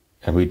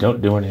 and we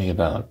don't do anything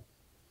about.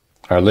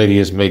 Our Lady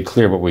has made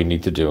clear what we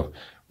need to do.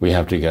 We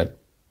have to get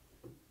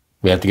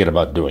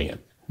about doing it.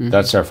 Mm-hmm.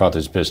 That's our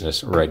Father's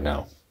business right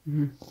now.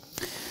 Mm-hmm.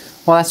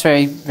 Well, that's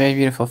very, very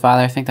beautiful,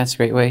 Father. I think that's a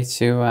great way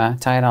to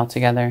tie it all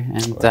together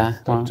and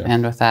we'll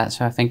end with that.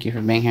 So thank you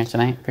for being here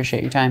tonight.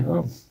 Appreciate your time.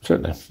 Oh,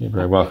 certainly. You're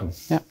very welcome.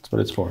 Yeah. That's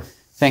what it's for.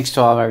 Thanks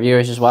to all of our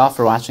viewers as well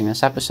for watching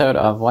this episode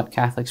of What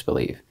Catholics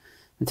Believe.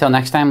 Until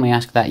next time, we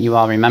ask that you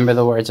all remember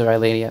the words of Our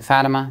Lady at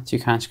Fatima, to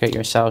consecrate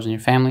yourselves and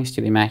your families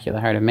to the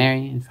Immaculate Heart of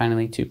Mary, and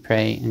finally to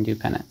pray and do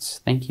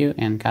penance. Thank you,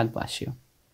 and God bless you.